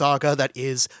great saga that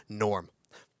is Norm.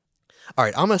 All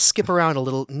right, I'm going to skip around a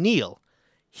little. Neil,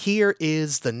 here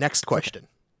is the next question.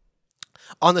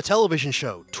 On the television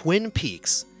show Twin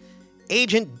Peaks,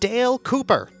 Agent Dale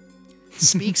Cooper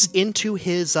speaks into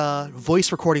his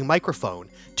voice recording microphone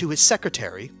to his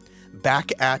secretary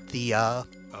back at the...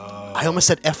 I almost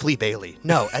said F. Lee Bailey.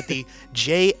 No, at the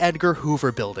J. Edgar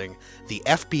Hoover Building, the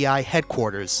FBI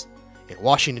headquarters in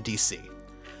Washington, D.C.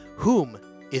 Whom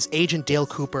is Agent Dale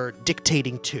Cooper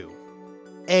dictating to?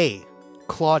 A.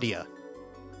 Claudia.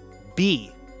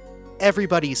 B.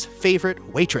 Everybody's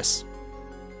favorite waitress.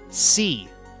 C.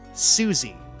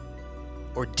 Susie.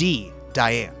 Or D.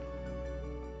 Diane.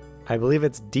 I believe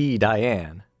it's D.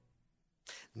 Diane.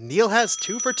 Neil has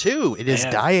 2 for 2. It is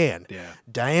Diane. Yeah.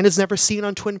 Diane is never seen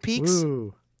on Twin Peaks.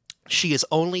 Ooh. She is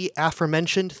only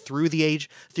aforementioned through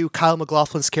Kyle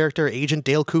MacLachlan's character, Agent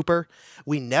Dale Cooper.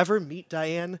 We never meet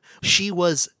Diane. She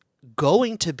was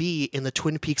going to be in the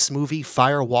Twin Peaks movie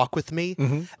Fire Walk with Me,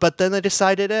 but then they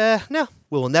decided, no,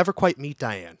 we will never quite meet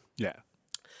Diane. Yeah.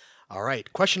 All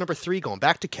right, question number 3, going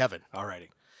back to Kevin. Alrighty.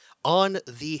 On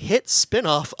the hit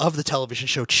spin-off of the television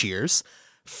show Cheers,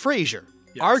 Frasier,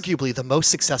 arguably the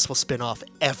most successful spin-off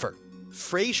ever.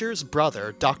 Frasier's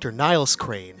brother, Dr. Niles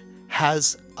Crane,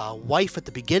 has a wife at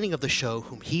the beginning of the show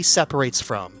whom he separates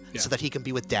from so that he can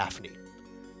be with Daphne.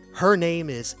 Her name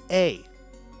is A.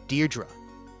 Deirdre,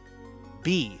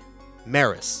 B.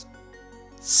 Maris,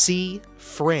 C.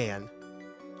 Fran,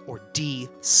 or D.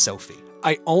 Sophie.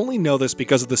 I only know this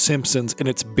because of The Simpsons, and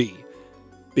it's B.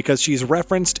 Because she's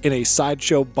referenced in a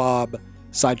Sideshow Bob,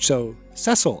 Sideshow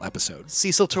Cecil episode.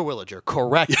 Cecil Terwilliger,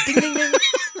 correct. Ding, ding, ding.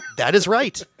 That is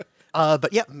right.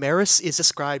 But yeah, Maris is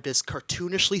described as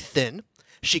cartoonishly thin.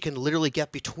 She can literally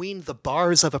get between the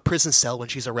bars of a prison cell when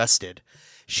she's arrested.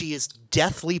 She is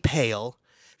deathly pale.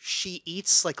 She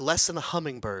eats like less than a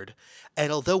hummingbird.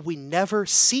 And although we never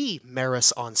see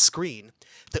Maris on screen,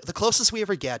 the closest we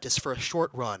ever get is for a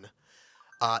short run.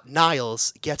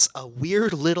 Niles gets a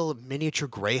weird little miniature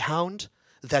greyhound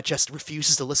that just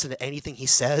refuses to listen to anything he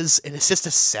says, and it's just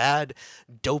a sad,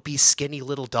 dopey, skinny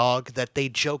little dog that they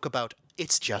joke about.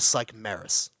 It's just like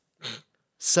Maris.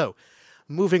 So,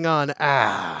 moving on.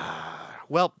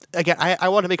 Well, again, I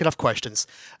want to make enough questions.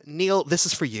 Neil, this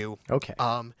is for you. Okay.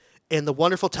 In the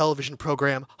wonderful television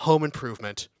program Home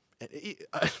Improvement,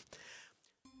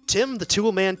 Tim the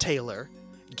Toolman Taylor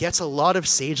gets a lot of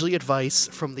sagely advice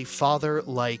from the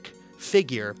father-like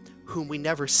figure whom we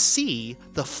never see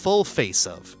the full face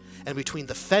of, and between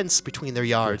the fence between their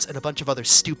yards and a bunch of other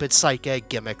stupid psych egg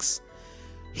gimmicks.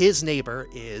 His neighbor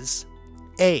is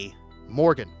A.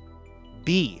 Morgan,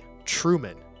 B.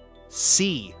 Truman,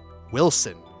 C.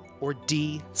 Wilson, or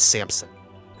D. Sampson.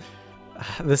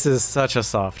 This is such a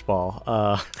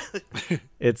softball.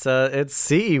 It's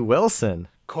C. Wilson.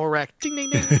 Correct. Ding, ding,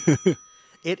 ding.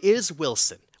 It is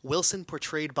Wilson. Wilson,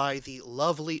 portrayed by the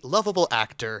lovable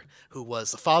actor who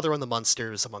was the father on the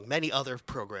Munsters, among many other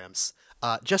programs.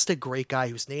 Just a great guy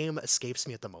whose name escapes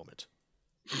me at the moment.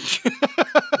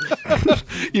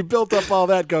 You built up all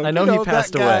that going. I know he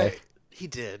passed away. He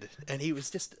did, and he was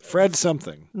just Fred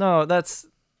something. No, that's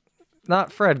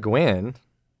not Fred Gwynn.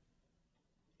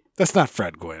 That's not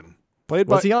Fred Gwynn. Played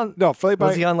Was by he on? played by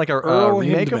Was he on like a Earl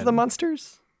remake of Hindman. the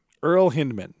Munsters? Earl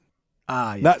Hindman.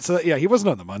 Ah, yes. Not so. Yeah, he wasn't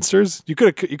on the Munsters. You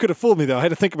could have fooled me though. I had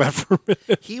to think about it for a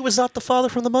minute. he was not the father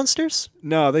from the Munsters.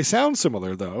 No, they sound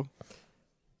similar though.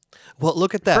 Well,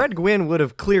 look at that. Fred Gwynn would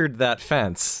have cleared that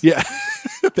fence. Yeah.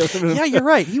 Yeah, you're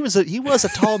right. He was a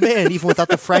tall man even without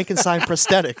the Frankenstein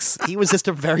prosthetics. He was just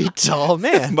a very tall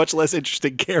man. Much less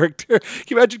interesting character. Can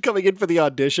you imagine coming in for the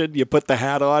audition? You put the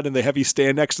hat on and they have you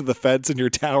stand next to the fence and you're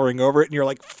towering over it and you're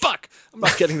like, "Fuck, I'm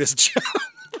not getting this job."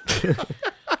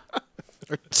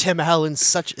 Or Tim Allen's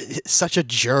such a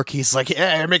jerk. He's like,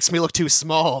 yeah, it makes me look too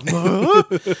small.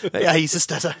 Yeah, he's just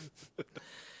does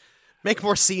make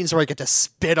more scenes where I get to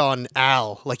spit on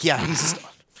Al. Like, yeah, he's just.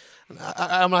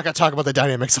 I'm not going to talk about the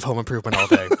dynamics of Home Improvement all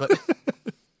day, but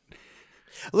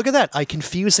look at that. I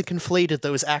confused and conflated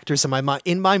those actors in my mind.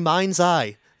 In my mind's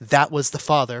eye, that was the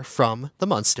father from the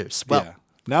Munsters. Well, Yeah.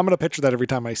 Now I'm going to picture that every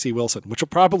time I see Wilson, which will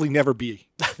probably never be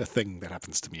a thing that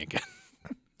happens to me again.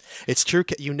 it's true.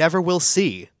 You never will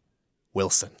see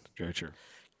Wilson. Very true.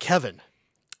 Kevin,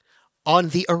 on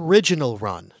the original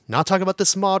run, not talking about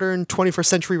this modern 21st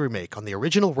century remake, on the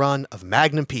original run of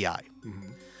Magnum P.I.,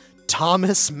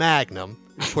 Thomas Magnum,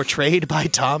 portrayed by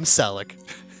Tom Selleck,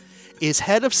 is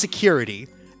head of security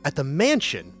at the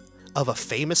mansion of a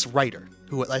famous writer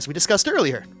who, as we discussed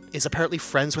earlier, is apparently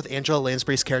friends with Angela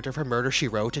Lansbury's character from Murder, She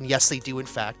Wrote, and yes, they do in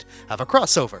fact have a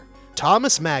crossover.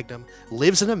 Thomas Magnum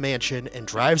lives in a mansion and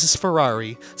drives his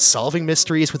Ferrari, solving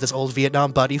mysteries with his old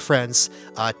Vietnam buddy friends,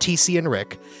 TC and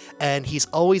Rick, and he's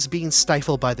always being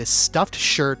stifled by this stuffed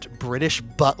shirt British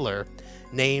butler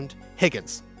named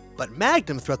Higgins. But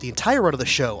Magnum, throughout the entire run of the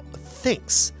show,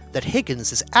 thinks that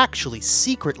Higgins is actually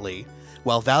secretly,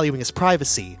 while valuing his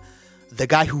privacy, the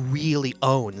guy who really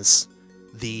owns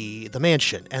the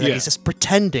mansion, and that Yeah. he's just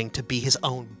pretending to be his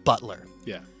own butler.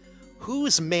 Yeah.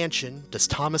 Whose mansion does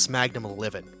Thomas Magnum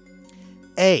live in?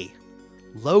 A.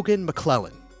 Logan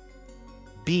McClellan.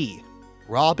 B.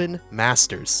 Robin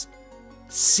Masters.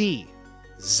 C.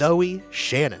 Zoe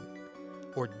Shannon.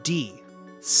 Or D.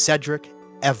 Cedric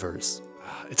Evers.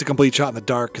 It's a complete shot in the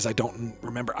dark because I don't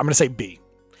remember. I'm going to say B.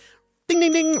 Ding,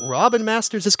 ding, ding. Robin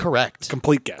Masters is correct.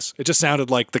 Complete guess. It just sounded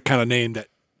like the kind of name that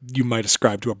you might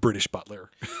ascribe to a British butler.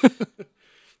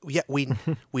 Yeah, we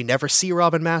never see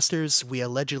Robin Masters. We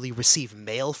allegedly receive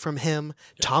mail from him.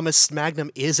 Thomas Magnum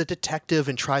is a detective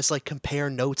and tries to compare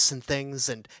notes and things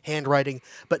and handwriting.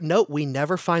 But no, we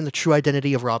never find the true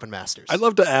identity of Robin Masters. I'd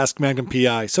love to ask Magnum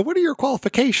P.I., so what are your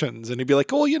qualifications? And he'd be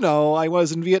like, oh, I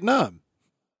was in Vietnam.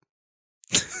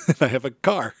 I have a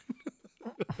car.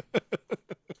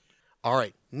 All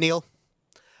right, Neil,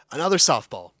 another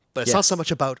softball. But it's not Yes. so much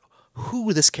about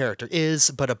who this character is,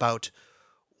 but about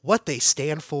what they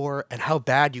stand for and how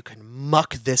bad you can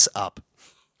muck this up.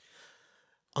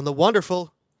 On the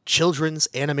wonderful children's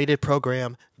animated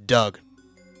program, Doug,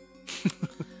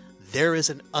 there is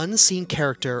an unseen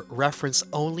character referenced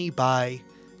only by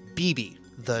Bibi,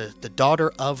 the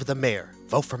daughter of the mayor.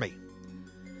 Vote for me.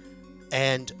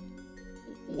 And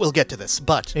we'll get to this,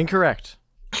 but Incorrect.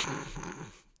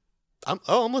 I'm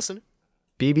listening.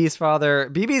 BB's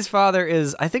father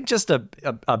is, I think, just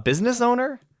a business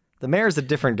owner. The mayor's a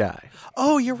different guy.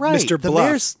 Oh, you're right. Mr.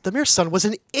 Bluff. The mayor's son was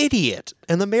an idiot,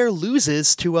 and the mayor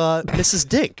loses to Mrs.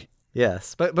 Dink.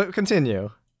 Yes, but continue.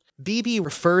 BB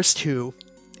refers to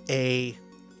a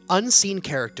unseen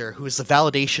character who is the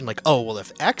validation, like, oh, well,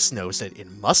 if X knows it, it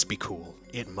must be cool.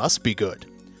 It must be good.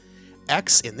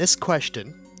 X in this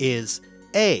question is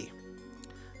A.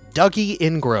 Dougie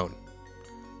Ingrown.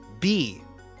 B.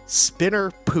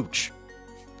 Spinner Pooch.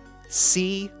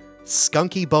 C.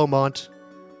 Skunky Beaumont.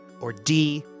 Or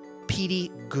D.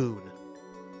 Petey Goon.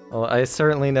 Well, I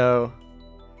certainly know.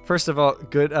 First of all,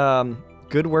 good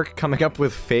work coming up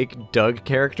with fake Doug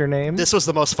character names. This was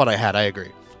the most fun I had, I agree.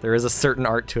 There is a certain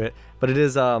art to it, but it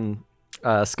is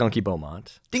Skunky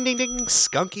Beaumont. Ding, ding, ding.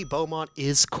 Skunky Beaumont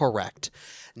is correct.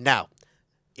 Now,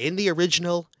 in the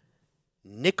original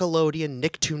Nickelodeon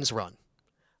Nicktoons run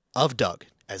of Doug,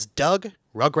 as Doug,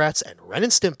 Rugrats, and Ren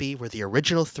and Stimpy were the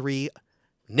original three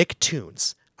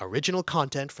Nicktoons, original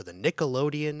content for the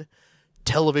Nickelodeon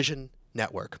television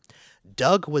network.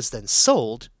 Doug was then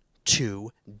sold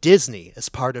to Disney as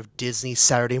part of Disney's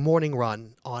Saturday morning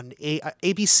run on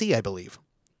ABC, I believe.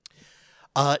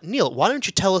 Neil, why don't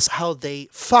you tell us how they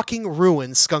fucking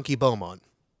ruined Skunky Beaumont?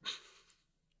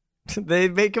 They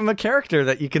make him a character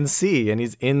that you can see, and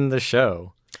he's in the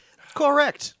show.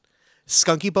 Correct.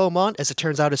 Skunky Beaumont, as it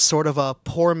turns out, is sort of a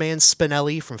poor man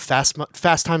Spinelli from Fast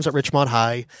Times at Ridgemont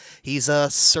High. He's a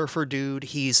surfer dude.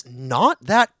 He's not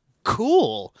that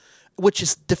cool,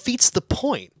 which defeats the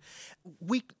point.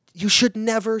 You should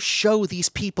never show these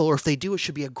people, or if they do, it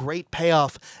should be a great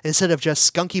payoff instead of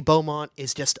just Skunky Beaumont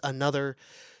is just another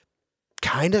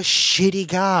kind of shitty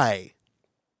guy.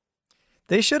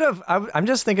 They should have. I'm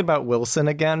just thinking about Wilson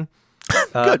again.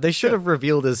 They should have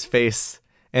revealed his face,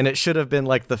 and it should have been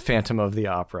like the Phantom of the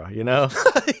Opera, you know?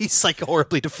 He's like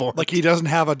horribly deformed. Like he doesn't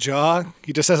have a jaw.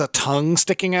 He just has a tongue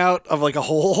sticking out of like a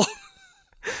hole.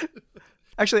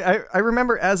 Actually, I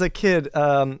remember as a kid,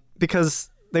 because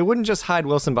they wouldn't just hide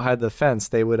Wilson behind the fence.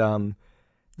 They would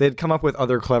they'd come up with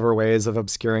other clever ways of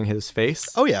obscuring his face.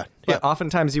 Oh yeah. But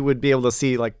oftentimes you would be able to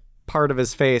see like part of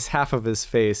his face, half of his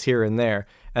face here and there.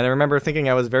 And I remember thinking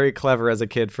I was very clever as a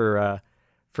kid for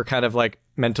kind of like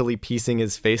mentally piecing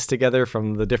his face together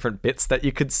from the different bits that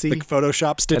you could see. Like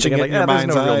Photoshop stitching it like, in your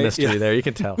mind's there's no eye. real mystery there. You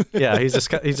can tell. Yeah, he's just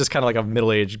kind of like a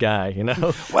middle-aged guy, you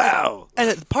know? Wow.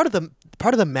 And part of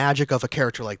the magic of a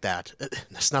character like that,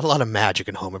 there's not a lot of magic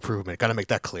in Home Improvement. Got to make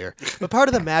that clear. But part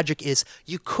of the magic is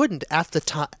you couldn't at the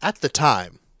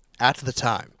time,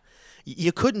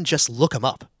 you couldn't just look him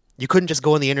up. You couldn't just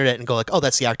go on the internet and go like, oh,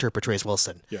 that's the actor who portrays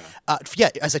Wilson. Yeah.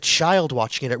 As a child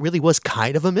watching it really was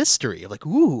kind of a mystery. Like,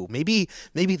 ooh, maybe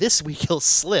this week he'll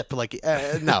slip. Like,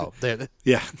 no.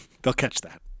 Yeah, they'll catch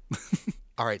that.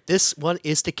 All right, this one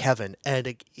is to Kevin.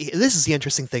 And this is the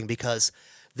interesting thing because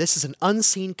this is an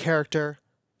unseen character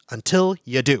until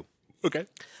you do. Okay.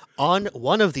 On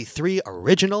one of the 3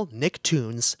 original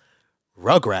Nicktoons,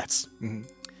 Rugrats,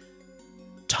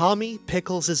 Tommy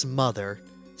Pickles' mother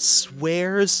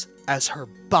swears as her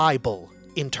Bible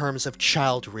in terms of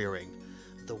child rearing,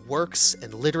 the works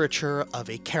and literature of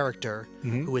a character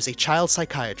who is a child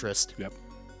psychiatrist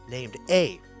named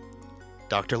A,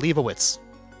 Dr. Leibowitz,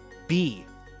 B,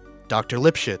 Dr.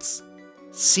 Lipschitz,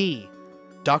 C,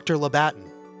 Dr. Labatten,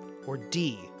 or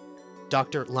D,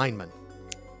 Dr. Lineman.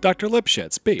 Dr.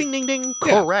 Lipschitz, B. Ding, ding, ding.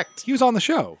 Yeah. Correct. He was on the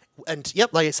show. And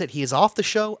yep, like I said, he is off the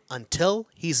show until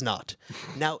he's not.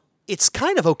 Now, it's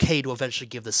kind of okay to eventually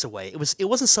give this away. It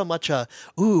wasn't so much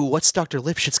ooh, what's Dr.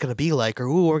 Lipschitz going to be like? Or,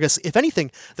 ooh, we're gonna, if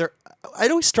anything, it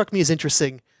always struck me as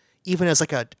interesting, even as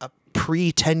like a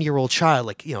pre-10-year-old child,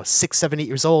 like, 6, 7, 8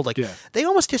 years old. Like, they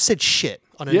almost just said shit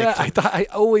on a Nicktoon. I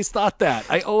always thought that.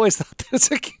 I always thought that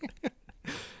as a kid.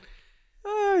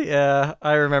 Yeah,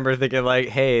 I remember thinking like,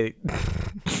 hey,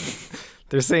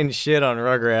 they're saying shit on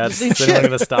Rugrats. Is anyone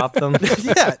going to stop them?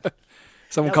 Yeah.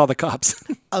 Someone call the cops.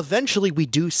 Eventually, we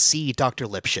do see Dr.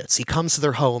 Lipschitz. He comes to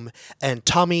their home, and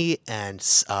Tommy and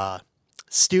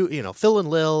Stu, Phil and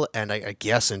Lil, and I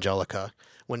guess Angelica,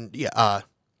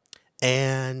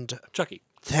 and Chucky.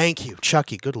 Thank you,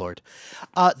 Chucky. Good Lord.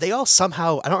 They all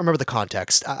somehow, I don't remember the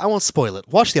context. I won't spoil it.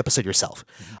 Watch the episode yourself.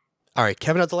 All right,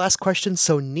 Kevin had the last question.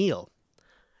 So Neil.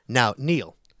 Now,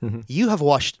 Neil, you have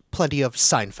watched plenty of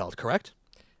Seinfeld, correct?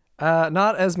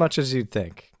 Not as much as you'd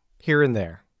think. Here and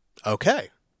there. Okay.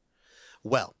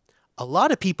 Well, a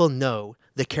lot of people know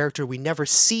the character we never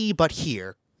see but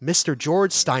hear, Mr.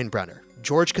 George Steinbrenner,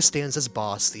 George Costanza's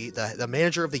boss, the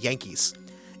manager of the Yankees,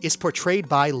 is portrayed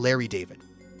by Larry David.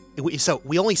 So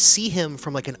we only see him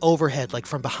from like an overhead, like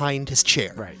from behind his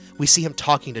chair. Right. We see him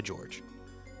talking to George.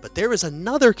 But there is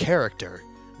another character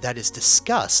that is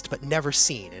discussed but never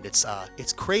seen, and it's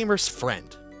Kramer's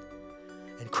friend.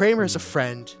 And Kramer is a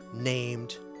friend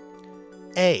named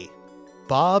A,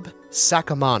 Bob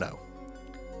Sacamano,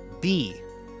 B,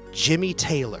 Jimmy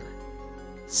Taylor,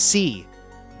 C,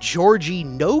 Georgie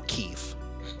Nokeefe,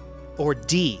 or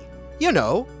D,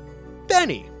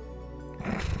 Benny.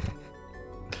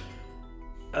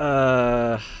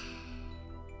 I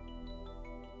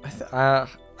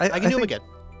can do him again.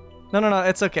 No,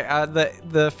 it's okay.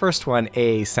 The first one,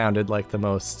 A, sounded like the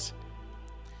most.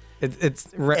 It's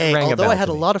rang a bell. Although I had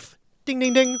to a me. lot of ding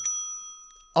ding ding.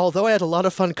 Although I had a lot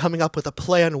of fun coming up with a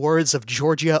play on words of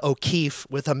Georgia O'Keeffe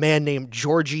with a man named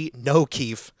Georgie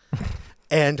Nokeefe,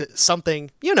 and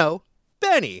something,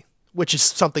 Benny, which is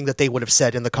something that they would have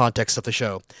said in the context of the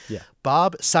show. Yeah.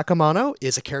 Bob Sacamano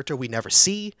is a character we never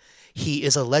see. He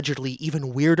is allegedly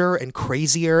even weirder and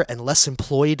crazier and less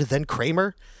employed than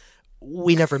Kramer.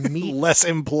 We never meet. Less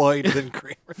employed than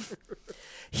Kramer.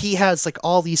 he has like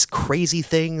all these crazy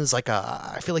things. Like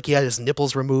I feel like he had his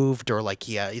nipples removed, or like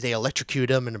they electrocute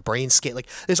him and a brain scan. Like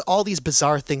there's all these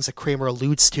bizarre things that Kramer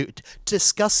alludes to,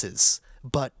 discusses,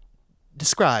 but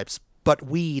describes, but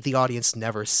we, the audience,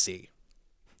 never see.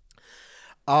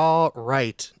 All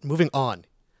right, moving on,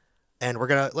 and we're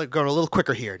gonna go a little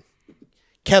quicker here.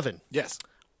 Kevin, Yes.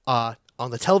 on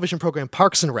the television program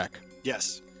Parks and Rec,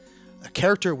 Yes. a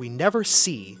character we never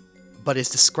see, but is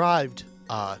described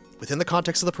within the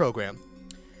context of the program.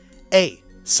 A.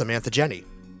 Samantha Jenny.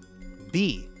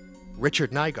 B.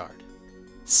 Richard Nygaard.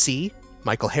 C.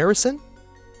 Michael Harrison.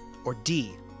 Or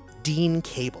D. Dean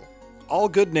Cable. All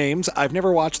good names. I've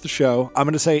never watched the show. I'm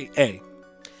going to say A.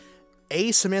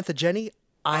 A. Samantha Jenny.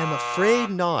 I am afraid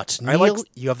not. I Neil, like-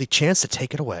 you have the chance to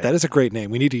take it away. That is a great name.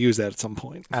 We need to use that at some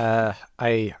point.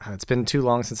 It's been too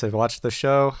long since I've watched the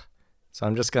show, so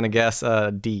I'm just gonna guess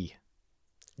D.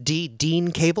 D.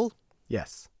 Dean Cable.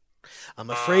 Yes.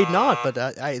 I'm afraid not, but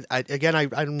I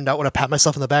don't want to pat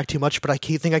myself on the back too much, but I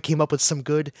think I came up with some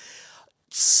good,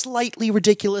 slightly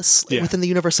ridiculous Yeah. within the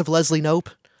universe of Leslie Knope.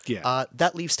 Yeah.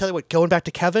 That leaves, tell you what, going back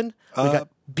to Kevin, we got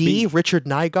B, Richard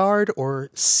Nygaard, or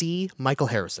C, Michael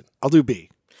Harrison. I'll do B.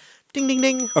 Ding, ding,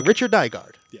 ding. Richard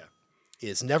Nygaard Yeah.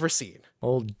 is never seen.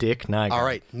 Old Dick Nygaard. All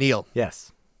right, Neil.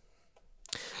 Yes.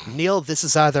 Neil, this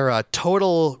is either a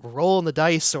total roll in the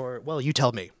dice or, well, you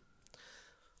tell me.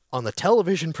 On the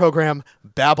television program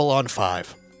Babylon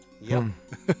 5. Yep.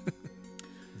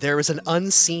 There is an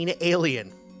unseen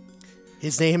alien.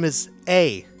 His name is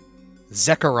A.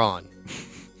 Zekaron.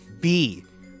 B.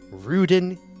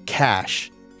 Rudin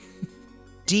Cash.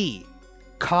 D.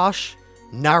 Kosh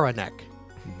Naranek.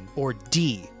 Or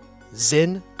D.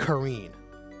 Zin Kareen.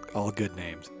 All good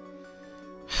names.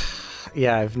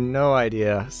 Yeah, I have no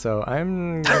idea. So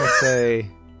I'm gonna say,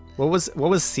 what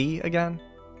was C again?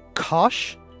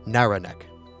 Kosh Naranek.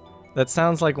 That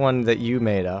sounds like one that you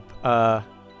made up.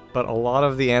 But a lot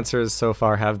of the answers so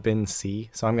far have been C,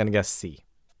 so I'm gonna guess C.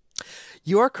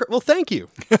 You are well. Thank you.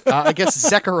 I guess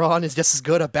Zekaron is just as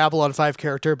good a Babylon 5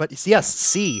 character, but yes,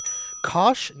 C.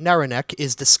 Kosh Naranek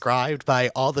is described by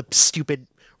all the stupid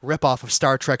ripoff of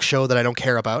Star Trek show that I don't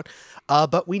care about,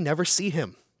 but we never see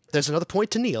him. There's another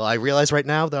point to Neil. I realize right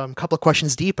now that I'm a couple of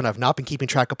questions deep and I've not been keeping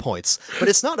track of points. But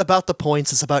it's not about the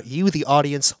points, it's about you, the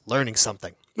audience, learning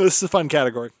something. This is a fun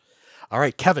category. All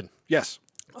right, Kevin. Yes.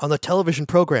 On the television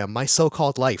program My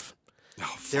So-Called Life,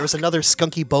 there is another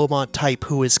skunky Beaumont type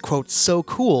who is, quote, so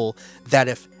cool that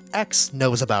if X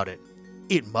knows about it,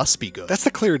 it must be good. That's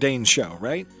the Claire Danes show,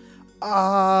 right?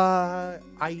 I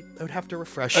would have to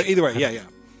refresh. Either way, yeah.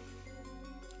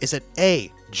 Is it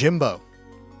A, Jimbo,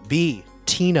 B,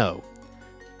 Tino,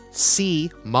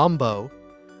 C, Mambo,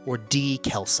 or D,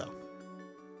 Kelso?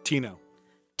 Tino.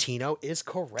 Tino is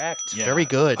correct. Yeah, Very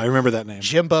good. I remember that name.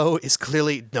 Jimbo is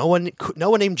clearly no one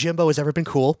named Jimbo has ever been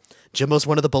cool. Jimbo's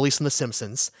one of the bullies from The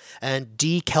Simpsons, and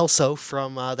D. Kelso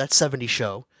from that '70s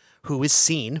show, who is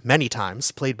seen many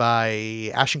times, played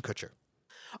by Ashton Kutcher.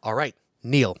 All right,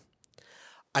 Neil.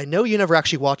 I know you never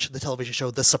actually watched the television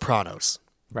show The Sopranos,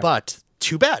 but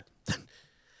too bad.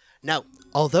 Now,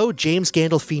 although James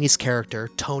Gandolfini's character,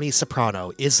 Tony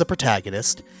Soprano, is the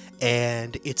protagonist,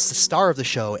 and it's the star of the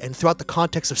show, and throughout the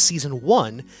context of season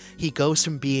 1, he goes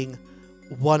from being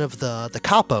one of the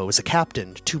capos, a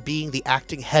captain, to being the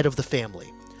acting head of the family.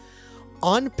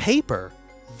 On paper,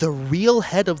 the real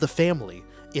head of the family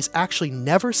is actually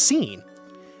never seen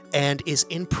and is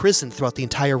in prison throughout the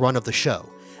entire run of the show.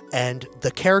 And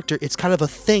the character, it's kind of a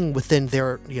thing within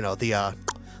their,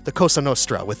 the Cosa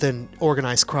Nostra, within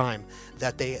organized crime,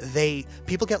 that they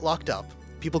people get locked up,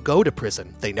 people go to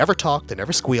prison, they never talk, they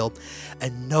never squeal,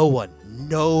 and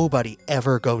nobody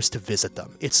ever goes to visit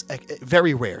them. It's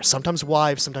very rare. Sometimes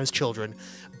wives, sometimes children,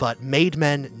 but made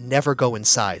men never go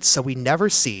inside. So we never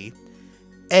see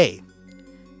A.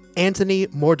 Anthony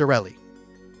Mordarelli,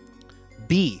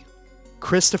 B.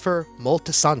 Christopher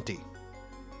Moltisanti,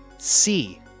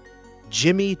 C.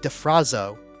 Jimmy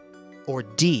DeFrazzo, or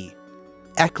D.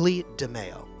 Eckley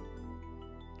DeMeo.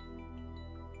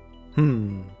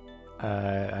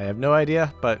 I have no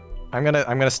idea, but I'm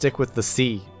gonna stick with the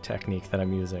C technique that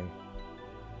I'm using.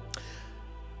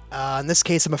 In this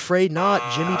case, I'm afraid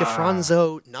not. Jimmy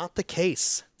DeFranzo, not the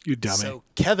case. You dummy. So,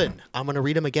 Kevin, I'm going to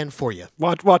read him again for you.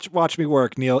 Watch me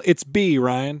work, Neil. It's B,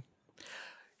 Ryan.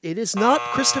 It is not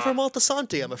Christopher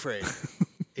Moltisanti, I'm afraid.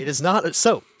 It is not.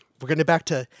 So, we're going to back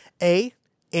to A,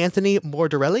 Anthony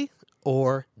Mordarelli,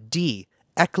 or D,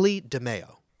 Eckley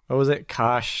DeMeo. What was it?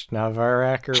 Kosh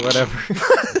Navarak or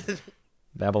whatever?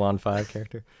 Babylon 5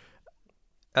 character.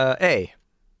 A.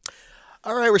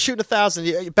 All right, we're shooting 1,000.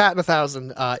 You're batting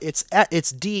 1,000.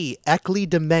 It's D. Eckley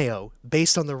DeMeo,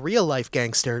 based on the real-life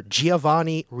gangster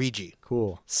Giovanni Rigi.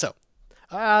 Cool. So,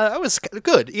 that was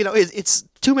good. You know, it's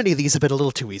too many of these have been a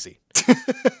little too easy.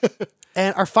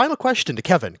 And our final question to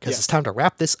Kevin, because it's time to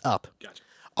wrap this up. Gotcha.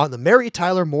 On the Mary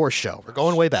Tyler Moore Show, we're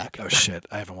going way back. Oh, shit.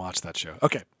 I haven't watched that show.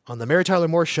 Okay. On the Mary Tyler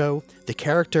Moore Show, the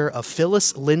character of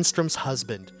Phyllis Lindstrom's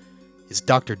husband is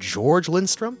Dr. George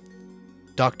Lindstrom,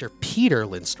 Dr. Peter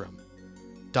Lindstrom,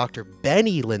 Dr.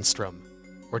 Benny Lindstrom,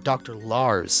 or Dr.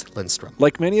 Lars Lindstrom.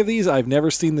 Like many of these, I've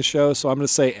never seen the show, so I'm going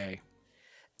to say A.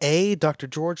 A, Dr.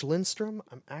 George Lindstrom.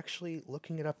 I'm actually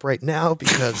looking it up right now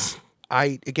because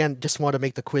I, again, just want to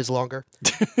make the quiz longer.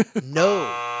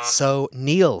 No. So,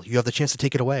 Neil, you have the chance to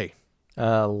take it away.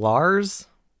 Lars?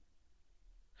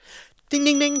 Ding,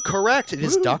 ding, ding. Correct. It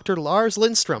is Dr. Lars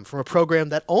Lindstrom from a program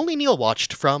that only Neil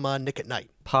watched from Nick at Night.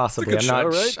 Possibly. It's a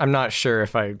good show, right? I'm not sure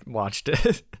if I watched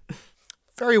it.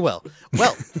 Very well.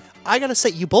 Well, I gotta say,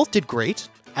 you both did great.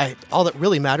 All that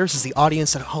really matters is the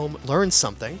audience at home learned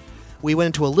something. We went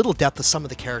into a little depth of some of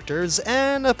the characters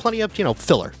and plenty of,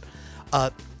 filler.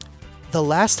 The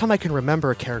last time I can remember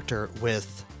a character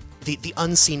with the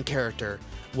unseen character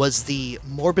was the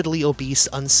morbidly obese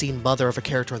unseen mother of a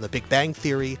character on The Big Bang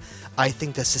Theory. I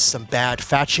think this is some bad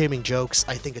fat-shaming jokes.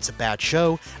 I think it's a bad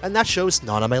show, and that show's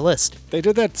not on my list. They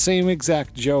did that same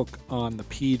exact joke on the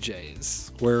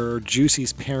PJs, where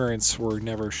Juicy's parents were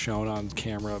never shown on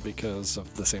camera because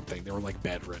of the same thing. They were like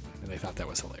bedridden, and they thought that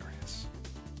was hilarious.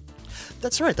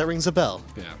 That's right, that rings a bell.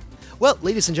 Yeah. Well,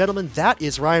 ladies and gentlemen, that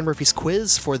is Ryan Murphy's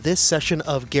quiz for this session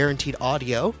of Guaranteed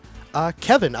Audio.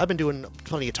 Kevin, I've been doing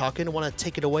plenty of talking. I want to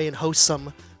take it away and host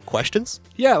some questions?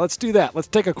 Yeah, let's do that. Let's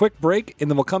take a quick break,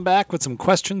 and then we'll come back with some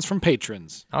questions from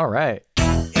patrons. All right.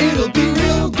 It'll be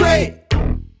real great.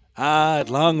 At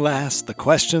long last, the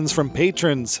questions from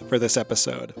patrons for this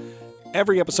episode.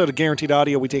 Every episode of Guaranteed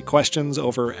Audio, we take questions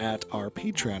over at our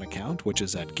Patreon account, which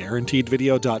is at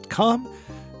guaranteedvideo.com,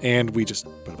 and we just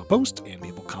put up a post, and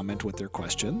people comment with their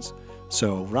questions.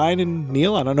 So Ryan and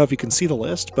Neil, I don't know if you can see the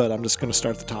list, but I'm just going to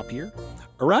start at the top here.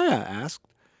 Araya asked,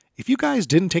 if you guys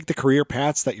didn't take the career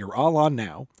paths that you're all on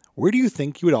now, where do you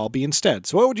think you would all be instead?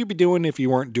 So what would you be doing if you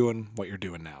weren't doing what you're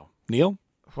doing now? Neil?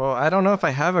 Well, I don't know if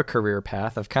I have a career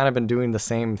path. I've kind of been doing the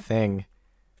same thing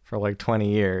for like 20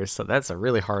 years, so that's a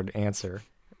really hard answer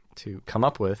to come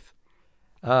up with.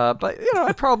 But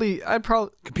I'd probably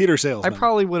Computer sales. I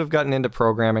probably would have gotten into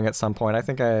programming at some point. I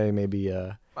think I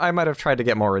might have tried to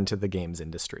get more into the games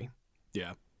industry.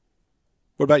 Yeah.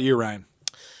 What about you, Ryan?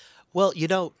 Well,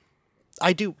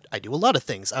 I do a lot of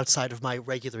things outside of my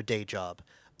regular day job,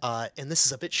 and this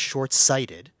is a bit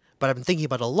short-sighted, but I've been thinking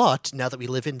about a lot now that we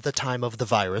live in the time of the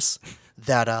virus,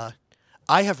 that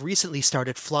I have recently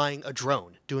started flying a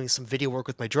drone, doing some video work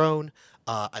with my drone.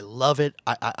 I love it.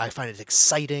 I find it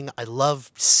exciting. I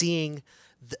love seeing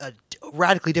a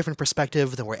radically different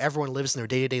perspective than where everyone lives in their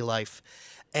day-to-day life.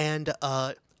 And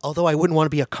although I wouldn't want to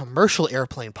be a commercial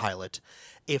airplane pilot,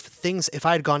 if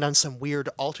I had gone down some weird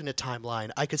alternate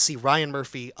timeline, I could see Ryan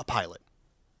Murphy a pilot.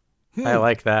 I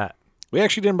like that. We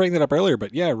actually didn't bring that up earlier,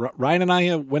 but yeah, Ryan and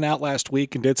I went out last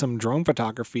week and did some drone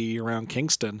photography around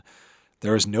Kingston.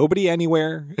 There was nobody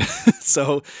anywhere,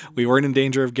 so we weren't in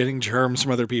danger of getting germs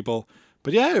from other people.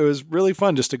 But yeah, it was really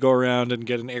fun just to go around and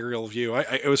get an aerial view.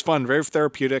 It was fun, very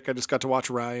therapeutic. I just got to watch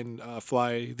Ryan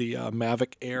fly the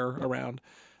Mavic Air around.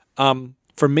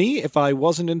 For me, if I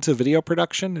wasn't into video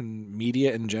production and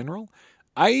media in general,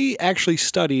 I actually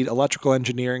studied electrical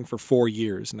engineering for 4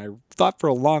 years, and I thought for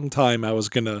a long time I was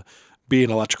going to be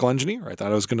an electrical engineer. I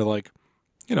thought I was going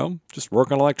to, just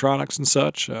work on electronics and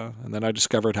such, and then I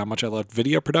discovered how much I loved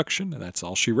video production, and that's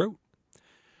all she wrote.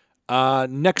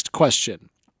 Next question.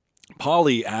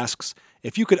 Polly asks,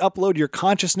 if you could upload your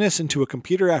consciousness into a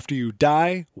computer after you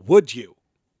die, would you?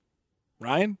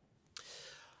 Ryan?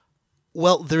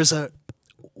 Well, there's a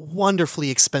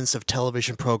wonderfully expensive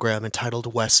television program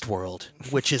entitled Westworld,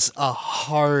 which is a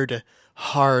hard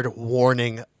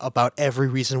warning about every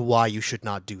reason why you should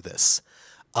not do this.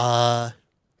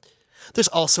 There's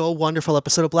also a wonderful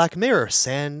episode of Black Mirror,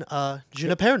 San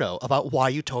Junipero, about why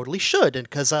you totally should. And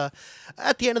because at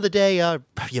the end of the day,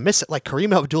 you miss it. Like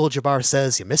Kareem Abdul-Jabbar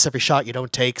says, you miss every shot you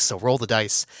don't take, so roll the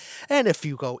dice. And if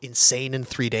you go insane in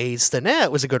 3 days, then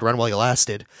it was a good run while you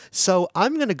lasted. So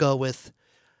I'm going to go with,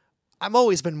 I've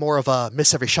always been more of a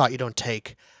miss every shot you don't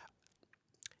take.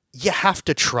 You have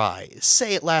to try.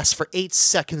 Say it lasts for 8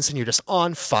 seconds and you're just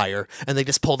on fire, and they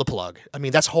just pull the plug. I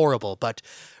mean, that's horrible, but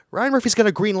Ryan Murphy's got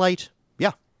a green light.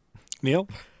 Yeah. Neil?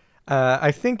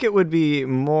 I think it would be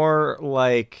more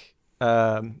like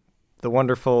the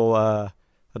wonderful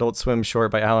Adult Swim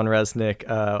short by Alan Resnick,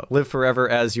 Live Forever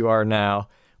As You Are Now,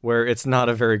 where it's not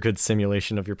a very good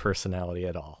simulation of your personality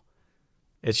at all.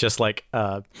 It's just like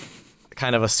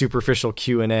kind of a superficial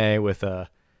Q&A with a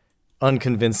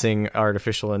unconvincing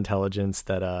artificial intelligence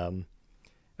that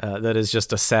that is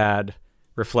just a sad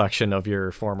reflection of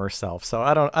your former self. So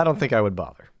I don't think I would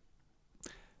bother.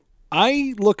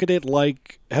 I look at it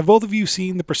like, have both of you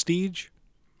seen The Prestige?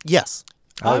 Yes.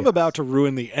 I'm about to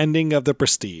ruin the ending of The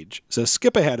Prestige, so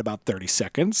skip ahead about 30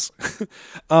 seconds.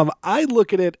 I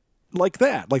look at it like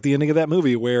that, like the ending of that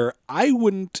movie, where I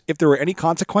wouldn't, if there were any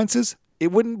consequences,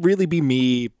 it wouldn't really be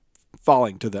me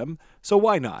falling to them. So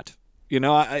why not? You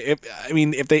know,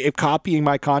 if copying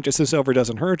my consciousness over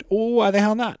doesn't hurt, why the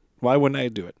hell not? Why wouldn't I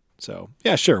do it? So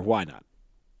yeah, sure, why not?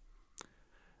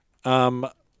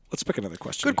 Let's pick another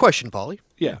question. Good question, Paulie.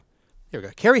 Yeah. Here we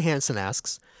go. Carrie Hansen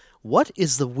asks, what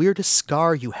is the weirdest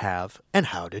scar you have, and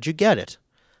how did you get it?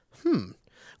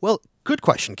 Well, good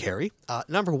question, Carrie.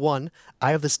 Number one,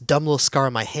 I have this dumb little scar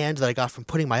on my hand that I got from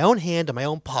putting my own hand in my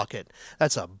own pocket.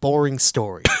 That's a boring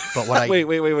story. But what Wait.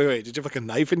 Did you have like a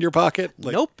knife in your pocket?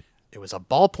 Nope. It was a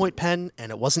ballpoint pen,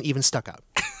 and it wasn't even stuck out.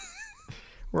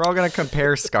 We're all going to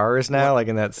compare scars now, like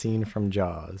in that scene from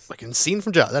Jaws. Like in Scene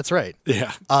from Jaws, that's right.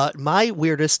 Yeah. My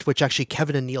weirdest, which actually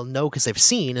Kevin and Neil know because they've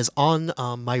seen, is on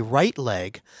my right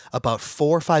leg, about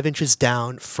 4 or 5 inches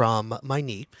down from my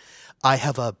knee. I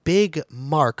have a big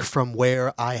mark from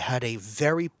where I had a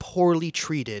very poorly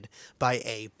treated by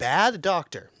a bad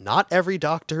doctor. Not every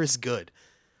doctor is good.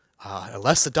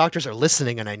 Unless the doctors are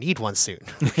listening and I need one soon.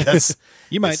 Because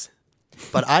You might.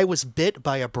 But I was bit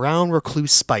by a brown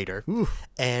recluse spider,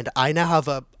 and I now have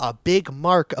a big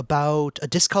mark about a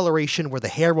discoloration where the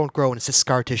hair won't grow and it's just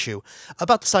scar tissue,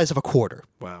 about the size of a quarter.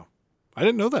 Wow. I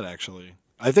didn't know that, actually.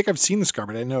 I think I've seen the scar,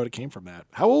 but I didn't know it came from that.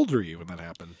 How old were you when that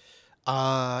happened?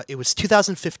 It was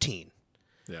 2015.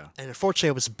 Yeah. And unfortunately,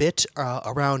 I was bit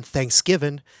around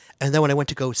Thanksgiving, and then when I went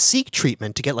to go seek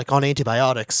treatment to get on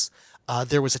antibiotics,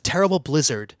 there was a terrible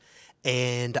blizzard,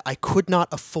 and I could not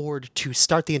afford to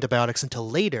start the antibiotics until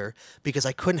later because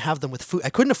I couldn't have them with food. I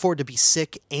couldn't afford to be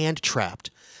sick and trapped.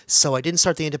 So I didn't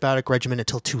start the antibiotic regimen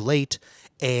until too late.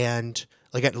 And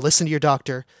again, listen to your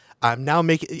doctor. I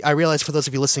realize for those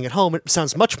of you listening at home, it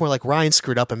sounds much more like Ryan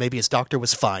screwed up and maybe his doctor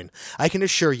was fine. I can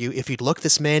assure you, if you'd looked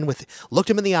him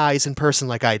in the eyes in person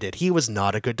like I did, he was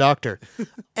not a good doctor.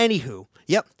 Anywho,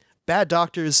 yep, bad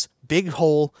doctors, big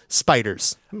hole,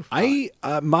 spiders.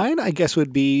 Mine, I guess,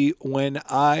 would be when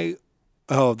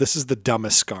this is the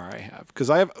dumbest scar I have. Because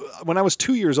when I was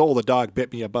 2 years old, a dog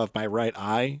bit me above my right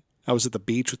eye. I was at the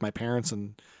beach with my parents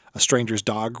and a stranger's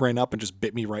dog ran up and just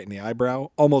bit me right in the eyebrow,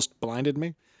 almost blinded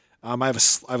me. I have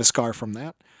a scar from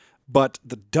that. But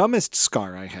the dumbest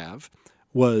scar I have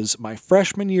was my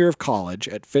freshman year of college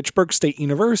at Fitchburg State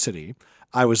University.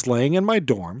 I was laying in my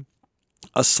dorm,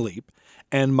 asleep,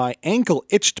 and my ankle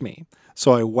itched me.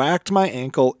 So I whacked my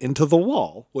ankle into the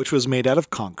wall, which was made out of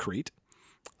concrete,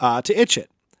 to itch it.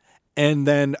 And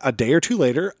then a day or two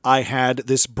later, I had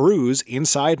this bruise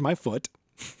inside my foot,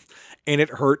 and it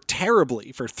hurt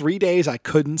terribly. For 3 days, I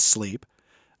couldn't sleep.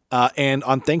 And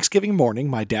on Thanksgiving morning,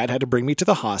 my dad had to bring me to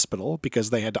the hospital because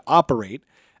they had to operate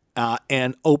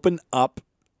and open up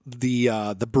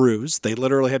the bruise. They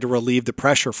literally had to relieve the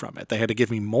pressure from it. They had to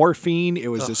give me morphine. It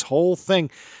was this whole thing.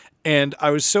 And I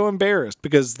was so embarrassed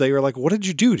because they were like, what did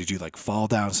you do? Did you fall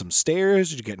down some stairs?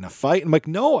 Did you get in a fight? And I'm like,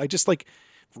 no, I just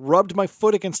rubbed my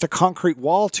foot against a concrete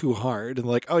wall too hard.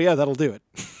 And oh yeah, that'll do it.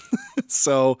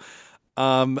 So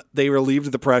they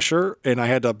relieved the pressure and I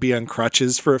had to be on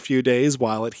crutches for a few days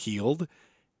while it healed.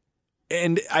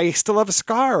 And I still have a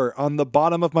scar on the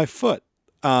bottom of my foot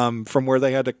from where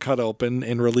they had to cut open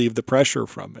and relieve the pressure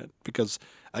from it. Because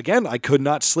again, I could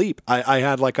not sleep. I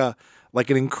had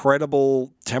an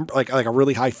incredible like a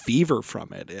really high fever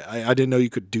from it. I didn't know you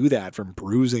could do that from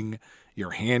bruising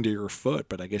your hand or your foot,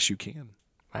 but I guess you can.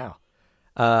 Wow.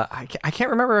 I can't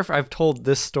remember if I've told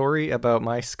this story about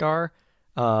my scar,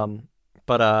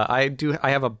 but I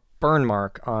have a burn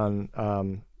mark on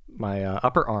my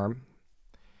upper arm,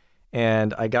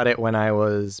 and I got it when I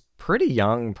was pretty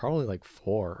young, probably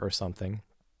 4 or something.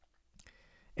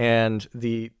 And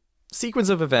the sequence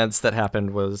of events that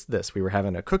happened was this. We were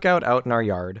having a cookout out in our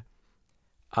yard,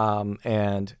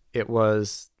 and it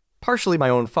was partially my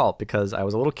own fault because I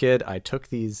was a little kid. I took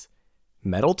these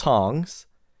metal tongs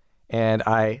and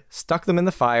I stuck them in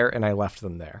the fire and I left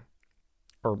them there.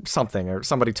 Or something, or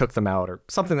somebody took them out, or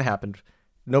something that happened.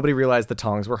 Nobody realized the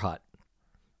tongs were hot.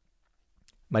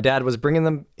 My dad was bringing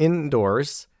them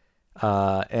indoors,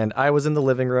 and I was in the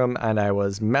living room, and I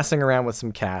was messing around with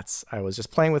some cats. I was just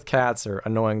playing with cats or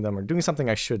annoying them or doing something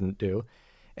I shouldn't do.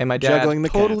 And my dad Juggling the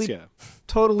totally, cats,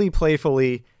 totally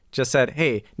playfully just said,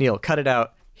 "Hey, Neil, cut it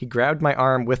out." He grabbed my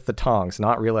arm with the tongs,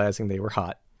 not realizing they were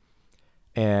hot.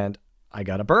 And I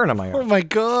got a burn on my Oh arm. my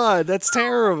God, that's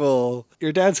terrible.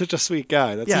 Your dad's such a sweet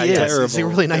guy. That's Yeah, he is. terrible. He's a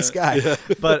really nice guy. Yeah.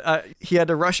 But he had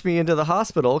to rush me into the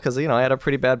hospital because, I had a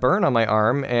pretty bad burn on my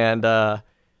arm, and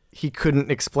he couldn't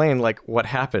explain like what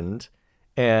happened.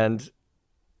 And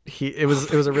it was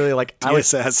a really like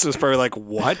DSS was probably like,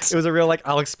 what? it was a real like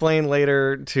I'll explain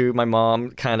later to my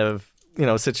mom kind of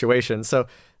situation. So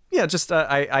yeah, just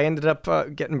I ended up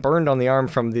getting burned on the arm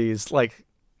from these like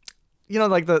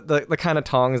like the kind of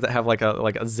tongs that have like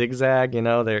a zigzag.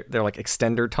 They're like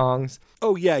extender tongs.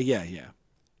 Oh yeah.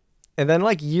 And then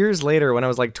like years later, when I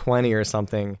was like 20 or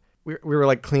something, we were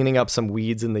like cleaning up some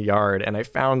weeds in the yard, and I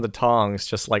found the tongs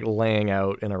just like laying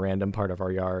out in a random part of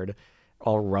our yard,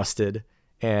 all rusted.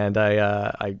 And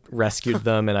I rescued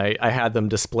them, and I had them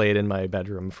displayed in my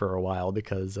bedroom for a while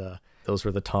because those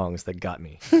were the tongs that got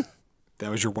me. That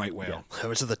was your white whale.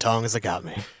 Those are the tongs that got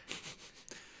me.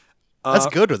 That's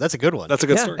good. That's a good one. That's a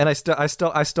good Yeah, story. and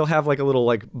I still have like a little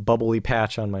like bubbly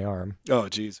patch on my arm. Oh,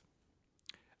 geez.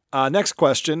 Next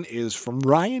question is from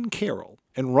Ryan Carroll.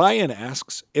 And Ryan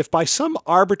asks, if by some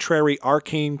arbitrary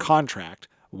arcane contract,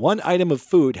 one item of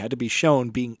food had to be shown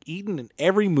being eaten in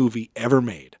every movie ever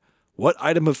made, what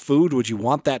item of food would you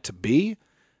want that to be?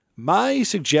 My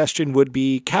suggestion would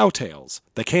be Cowtails,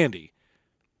 the candy.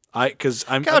 Because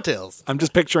I'm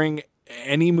just picturing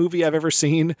any movie I've ever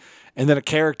seen, and then a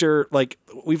character like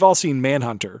we've all seen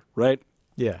Manhunter, right?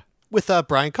 Yeah. With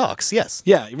Brian Cox, yes.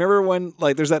 Yeah, you remember when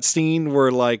like there's that scene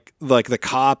where like the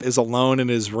cop is alone in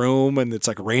his room and it's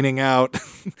like raining out,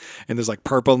 and there's like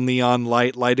purple neon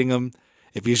light lighting him.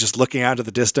 If he's just looking out to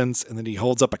the distance, and then he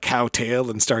holds up a cow tail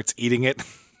and starts eating it.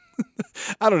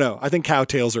 I don't know. I think cow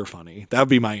tails are funny. That would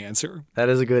be my answer. That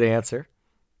is a good answer.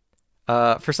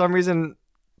 For some reason,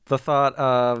 the thought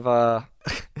of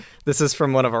this is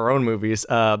from one of our own movies,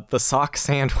 the sock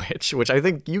sandwich, which I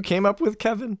think you came up with,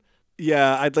 Kevin.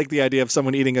 Yeah, I'd like the idea of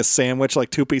someone eating a sandwich,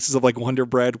 like 2 pieces of like Wonder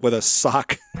Bread with a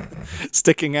sock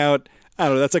sticking out. I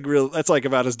don't know. That's like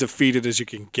about as defeated as you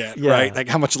can get, Yeah. right? Like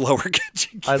how much lower can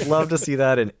you get? I'd love to see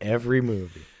that in every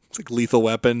movie. It's like Lethal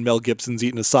Weapon. Mel Gibson's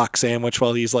eating a sock sandwich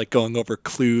while he's like going over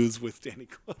clues with Danny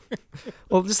Glover.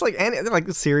 Well, just like any like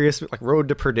serious like Road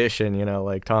to Perdition,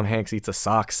 like Tom Hanks eats a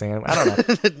sock sandwich. I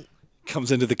don't know.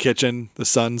 Comes into the kitchen. The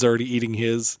son's already eating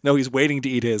his. No, he's waiting to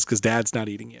eat his because dad's not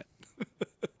eating yet.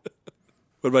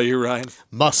 What about you, Ryan?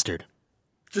 Mustard.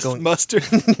 Just mustard?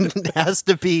 It has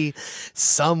to be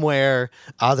somewhere,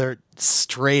 either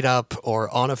straight up or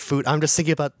on a food. I'm just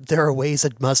thinking about there are ways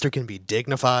that mustard can be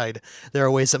dignified. There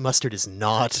are ways that mustard is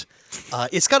not.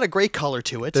 It's got a great color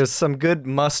to it. There's some good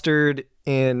mustard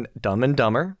in Dumb and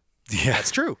Dumber. Yeah.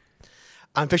 That's true.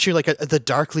 I'm picturing like the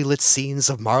darkly lit scenes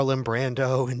of Marlon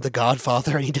Brando in The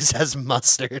Godfather, and he just has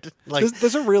mustard. Like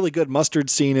There's a really good mustard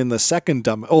scene in the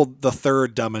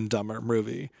third Dumb and Dumber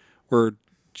movie where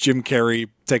Jim Carrey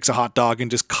takes a hot dog and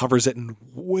just covers it in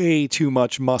way too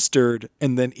much mustard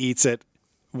and then eats it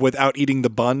without eating the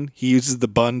bun. He uses the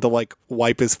bun to like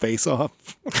wipe his face off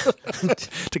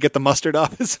to get the mustard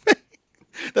off his face.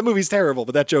 That movie's terrible,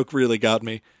 but that joke really got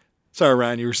me. Sorry,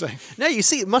 Ryan, you were saying. no, you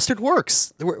see, mustard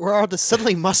works.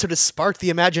 Suddenly mustard has sparked the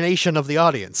imagination of the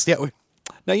audience. Yeah,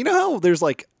 Now, you know how there's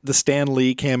like the Stan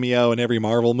Lee cameo in every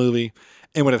Marvel movie?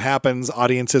 And when it happens,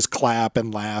 audiences clap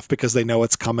and laugh because they know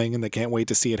it's coming and they can't wait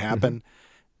to see it happen. Mm-hmm.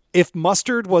 If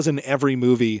mustard was in every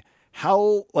movie,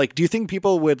 how, like, do you think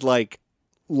people would like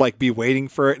be waiting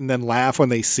for it and then laugh when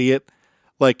they see it?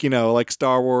 Like, like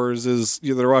Star Wars is,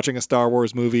 they're watching a Star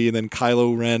Wars movie and then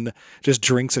Kylo Ren just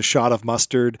drinks a shot of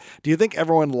mustard. Do you think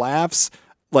everyone laughs?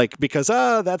 Like, because,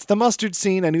 that's the mustard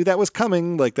scene. I knew that was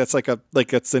coming. Like, that's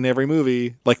that's in every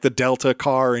movie, like the Delta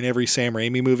car in every Sam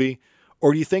Raimi movie.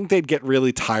 Or do you think they'd get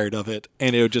really tired of it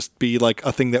and it would just be like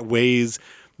a thing that weighs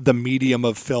the medium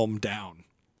of film down?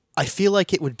 I feel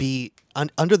like it would be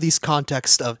under these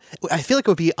context of. I feel like it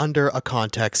would be under a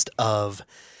context of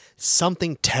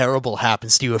something terrible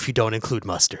happens to you if you don't include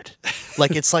mustard.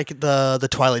 Like it's like the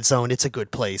Twilight Zone. It's a good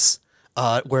place.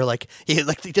 Where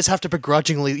they just have to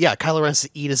begrudgingly, Kylo Ren has to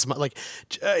eat his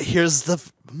here's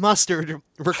the mustard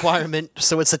requirement,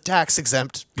 so it's a tax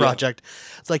exempt project.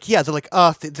 Yeah. They're like,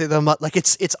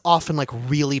 it's often like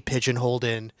really pigeonholed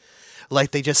in, like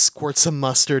they just squirt some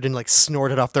mustard and like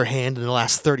snort it off their hand in the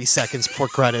last 30 seconds before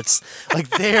credits. Like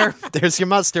there's your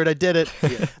mustard, I did it.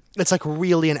 Yeah. It's like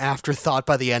really an afterthought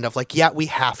by the end of like, we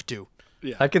have to.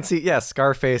 Yeah. I can see,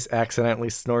 Scarface accidentally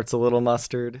snorts a little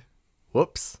mustard.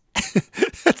 Whoops.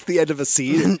 That's the end of a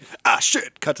scene.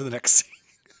 Shit. Cut to the next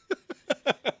scene.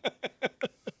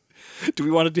 Do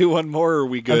we want to do one more, or are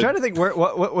we good? I'm trying to think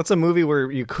what's a movie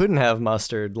where you couldn't have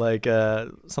mustard, like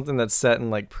something that's set in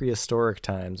like prehistoric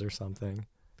times or something.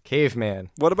 Caveman.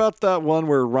 What about that one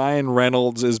where Ryan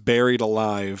Reynolds is buried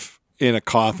alive in a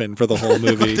coffin for the whole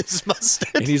movie? This mustard.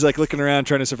 And he's like looking around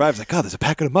trying to survive. He's like, oh, there's a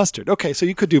packet of mustard. Okay, so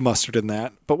you could do mustard in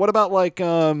that. But what about like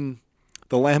The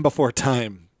Land Before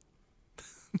Time?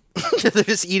 They're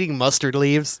just eating mustard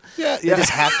leaves. Yeah, They just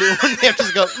have to. They have to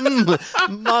just go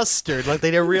mustard. Like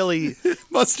they don't really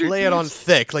Mustard. lay it on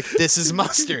thick. Like this is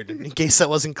mustard. In case that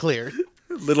wasn't clear.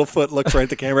 Littlefoot looks right at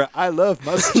the camera. I love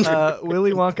mustard.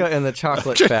 Willy Wonka and the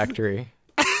Chocolate Factory.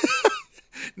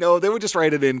 No, they would just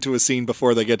write it into a scene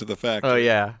before they get to the factory. Oh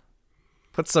yeah,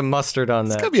 put some mustard on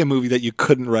It's that. gotta be a movie that you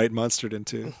couldn't write mustard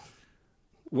into.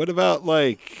 What about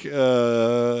like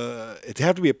it'd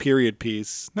have to be a period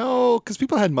piece? No, because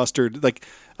people had mustard. Like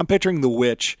I'm picturing The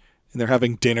Witch, and they're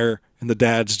having dinner, and the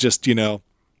dad's just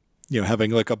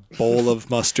having like a bowl of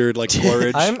mustard, like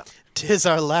porridge. Tis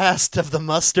our last of the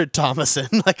mustard, Thomason.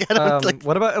 Like I don't like.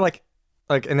 What about like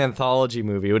an anthology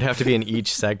movie? It would have to be in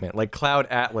each segment. Like Cloud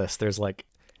Atlas, there's like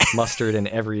mustard in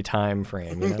every time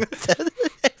frame. You know?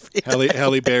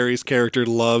 Halle Berry's character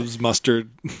loves mustard.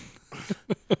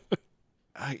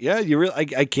 Yeah, you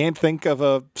really. I can't think of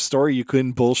a story you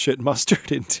couldn't bullshit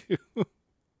mustard into.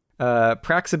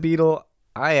 Praxabeetle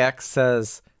IX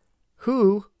says,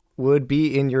 "Who would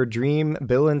be in your dream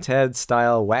Bill and Ted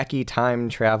style wacky time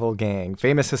travel gang?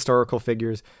 Famous historical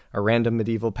figures, a random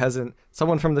medieval peasant,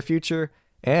 someone from the future,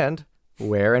 and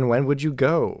where and when would you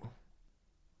go?"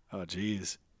 Oh,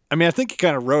 geez. I mean, I think you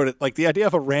kind of wrote it. Like the idea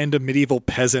of a random medieval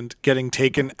peasant getting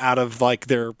taken out of like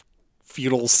their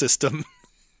feudal system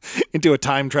into a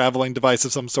time traveling device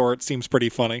of some sort seems pretty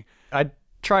funny. I'd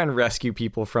try and rescue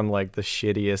people from like the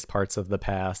shittiest parts of the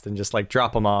past and just like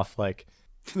drop them off, like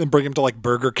And then bring him to like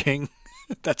Burger King.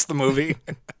 That's the movie.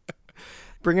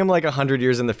 bring them like 100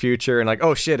 years in the future and like,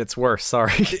 oh shit, it's worse.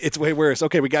 Sorry. It's way worse.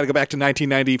 Okay, we got to go back to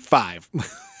 1995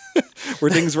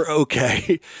 where things were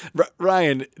okay.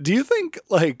 Ryan, do you think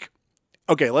like,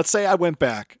 okay, let's say I went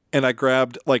back and I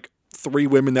grabbed like 3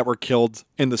 women that were killed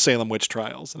in the Salem witch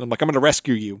trials. And I'm like, I'm going to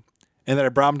rescue you. And then I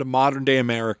brought them to modern day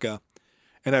America.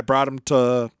 And I brought them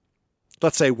to,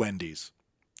 let's say, Wendy's,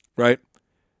 right?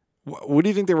 What do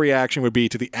you think the reaction would be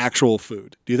to the actual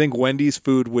food? Do you think Wendy's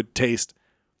food would taste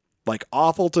like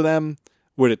awful to them?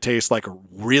 Would it taste like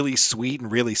really sweet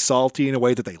and really salty in a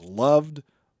way that they loved?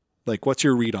 Like, what's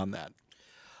your read on that?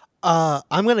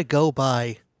 I'm gonna go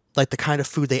by like the kind of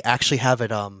food they actually have at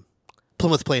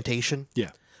Plymouth Plantation. Yeah.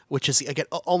 Which is, again,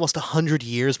 almost 100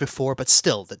 years before, but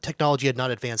still, the technology had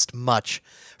not advanced much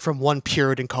from one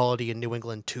Puritan colony in New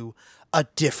England to a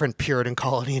different Puritan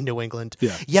colony in New England.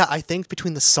 Yeah. I think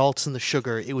between the salts and the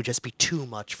sugar, it would just be too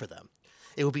much for them.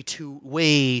 It would be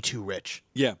way too rich.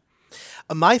 Yeah.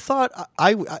 My thought,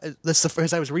 this is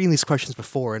as I was reading these questions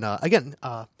before, and again,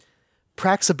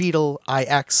 Praxabeetle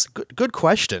IX, good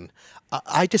question.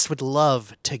 I just would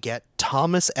love to get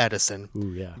Thomas Edison,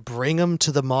 Ooh, yeah. bring him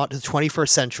to the 21st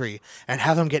century, and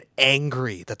have him get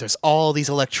angry that there's all these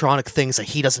electronic things that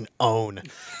he doesn't own,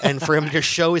 and for him to just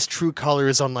show his true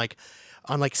colors on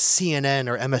CNN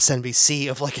or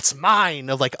MSNBC of like, it's mine,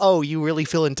 of like, oh, you really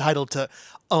feel entitled to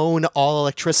own all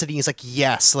electricity? He's like,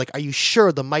 yes. Like, are you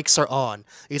sure the mics are on?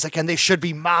 He's like, and they should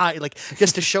be mine. Like,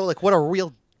 just to show like what a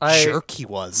real jerk he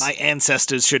was. My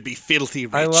ancestors should be filthy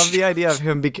rich. I love the idea of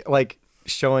him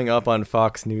showing up on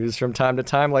Fox News from time to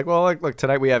time. Like, well, look,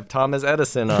 tonight we have Thomas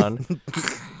Edison on.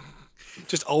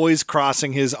 Just always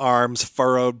crossing his arms,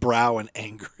 furrowed brow, and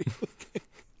angry.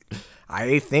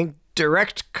 I think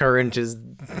direct current is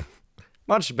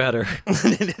much better.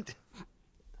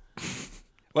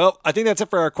 Well, I think that's it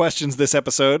for our questions this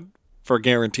episode for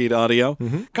Guaranteed Audio.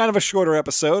 Kind of a shorter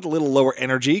episode, a little lower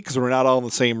energy because we're not all in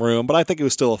the same room, but I think it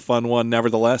was still a fun one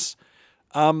nevertheless.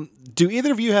 Do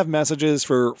either of you have messages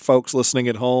for folks listening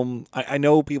at home? I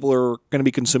know people are going to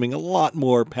be consuming a lot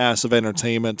more passive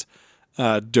entertainment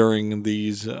during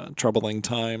these troubling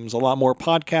times. A lot more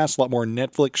podcasts, a lot more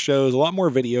Netflix shows, a lot more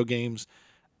video games.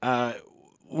 Do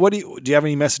you have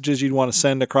any messages you'd want to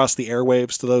send across the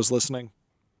airwaves to those listening?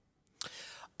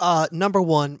 Number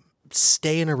one,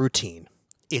 stay in a routine.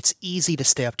 It's easy to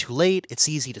stay up too late. It's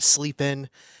easy to sleep in.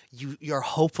 You're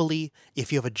hopefully,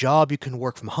 if you have a job, you can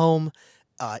work from home.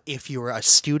 If you're a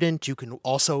student, you can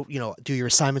also, do your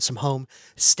assignments from home.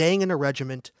 Staying in a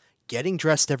regiment, getting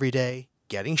dressed every day,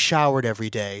 getting showered every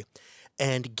day,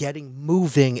 and getting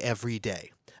moving every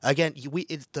day. Again,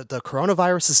 the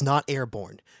coronavirus is not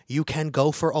airborne. You can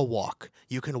go for a walk.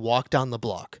 You can walk down the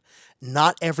block.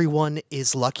 Not everyone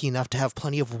is lucky enough to have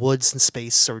plenty of woods and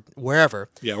space or wherever.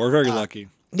 Yeah, we're very lucky.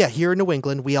 yeah, here in New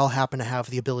England, we all happen to have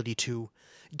the ability to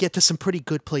get to some pretty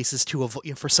good places to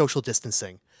avoid for social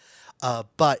distancing. And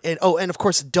of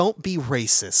course, don't be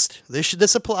racist.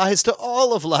 This applies to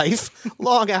all of life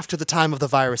long after the time of the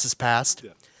virus has passed.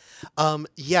 Yeah.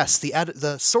 Yes,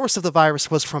 the source of the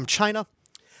virus was from China.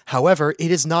 However,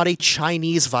 it is not a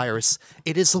Chinese virus.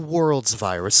 It is the world's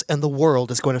virus, and the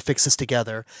world is going to fix this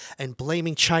together. And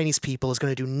blaming Chinese people is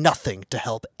going to do nothing to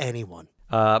help anyone.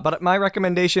 But my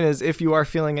recommendation is if you are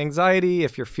feeling anxiety,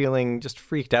 if you're feeling just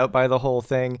freaked out by the whole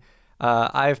thing,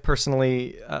 I've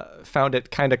personally found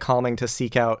it kind of calming to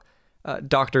seek out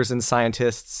doctors and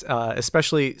scientists,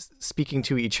 especially speaking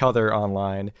to each other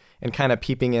online and kind of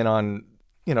peeping in on,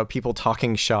 people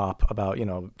talking shop about,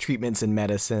 treatments and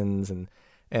medicines and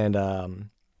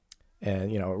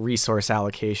resource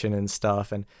allocation and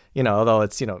stuff. And, although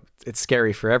it's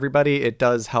scary for everybody, it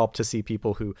does help to see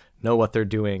people who know what they're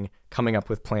doing, coming up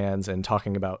with plans and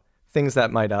talking about things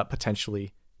that might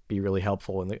potentially be really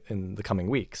helpful in the coming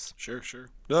weeks. Sure.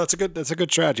 No, that's a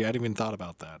good strategy. I hadn't even thought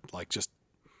about that. Like, just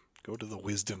go to the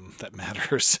wisdom that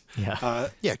matters. Yeah.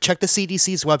 Check the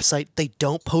CDC's website. They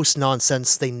don't post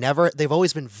nonsense. They've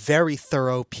always been very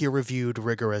thorough, peer-reviewed,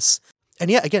 rigorous. And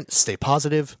yeah, again, stay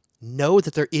positive. Know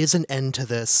that there is an end to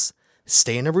this.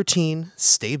 Stay in a routine.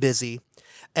 Stay busy.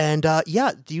 And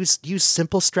use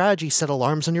simple strategies. Set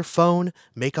alarms on your phone.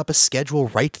 Make up a schedule.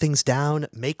 Write things down.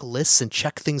 Make lists and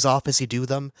check things off as you do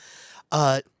them.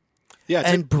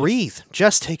 And breathe.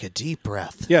 Just take a deep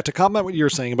breath. Yeah, to comment what you were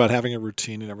saying about having a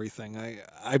routine and everything,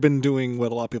 I've been doing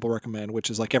what a lot of people recommend, which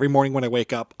is like every morning when I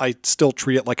wake up, I still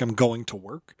treat it like I'm going to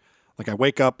work. Like I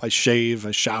wake up, I shave,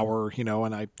 I shower,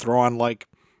 and I throw on like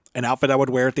an outfit I would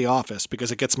wear at the office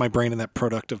because it gets my brain in that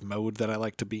productive mode that I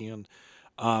like to be in.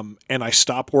 And I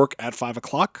stop work at 5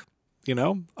 o'clock.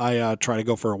 I try to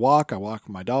go for a walk. I walk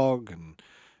with my dog and,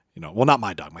 not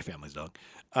my dog, my family's dog.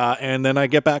 And then I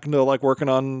get back into like working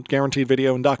on guaranteed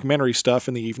video and documentary stuff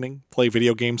in the evening, play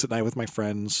video games at night with my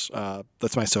friends.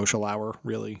 That's my social hour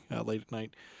really, late at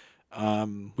night.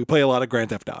 We play a lot of Grand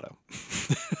Theft Auto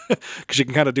because you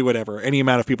can kind of do whatever. Any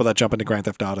amount of people that jump into Grand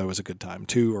Theft Auto is a good time,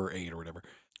 2 or 8 or whatever.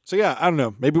 So yeah, I don't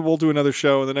know. Maybe we'll do another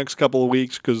show in the next couple of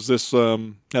weeks because this,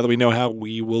 now that we know how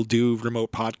we will do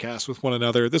remote podcasts with one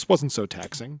another, this wasn't so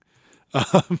taxing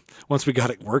once we got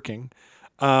it working.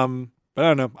 But I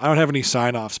don't know. I don't have any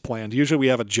sign-offs planned. Usually we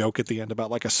have a joke at the end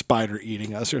about like a spider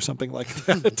eating us or something like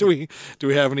that. Do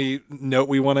we have any note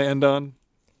we want to end on?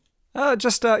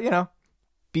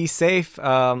 Be safe,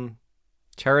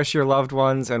 cherish your loved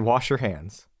ones, and wash your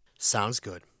hands. Sounds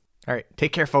good. All right.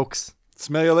 Take care, folks.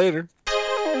 Smell you later.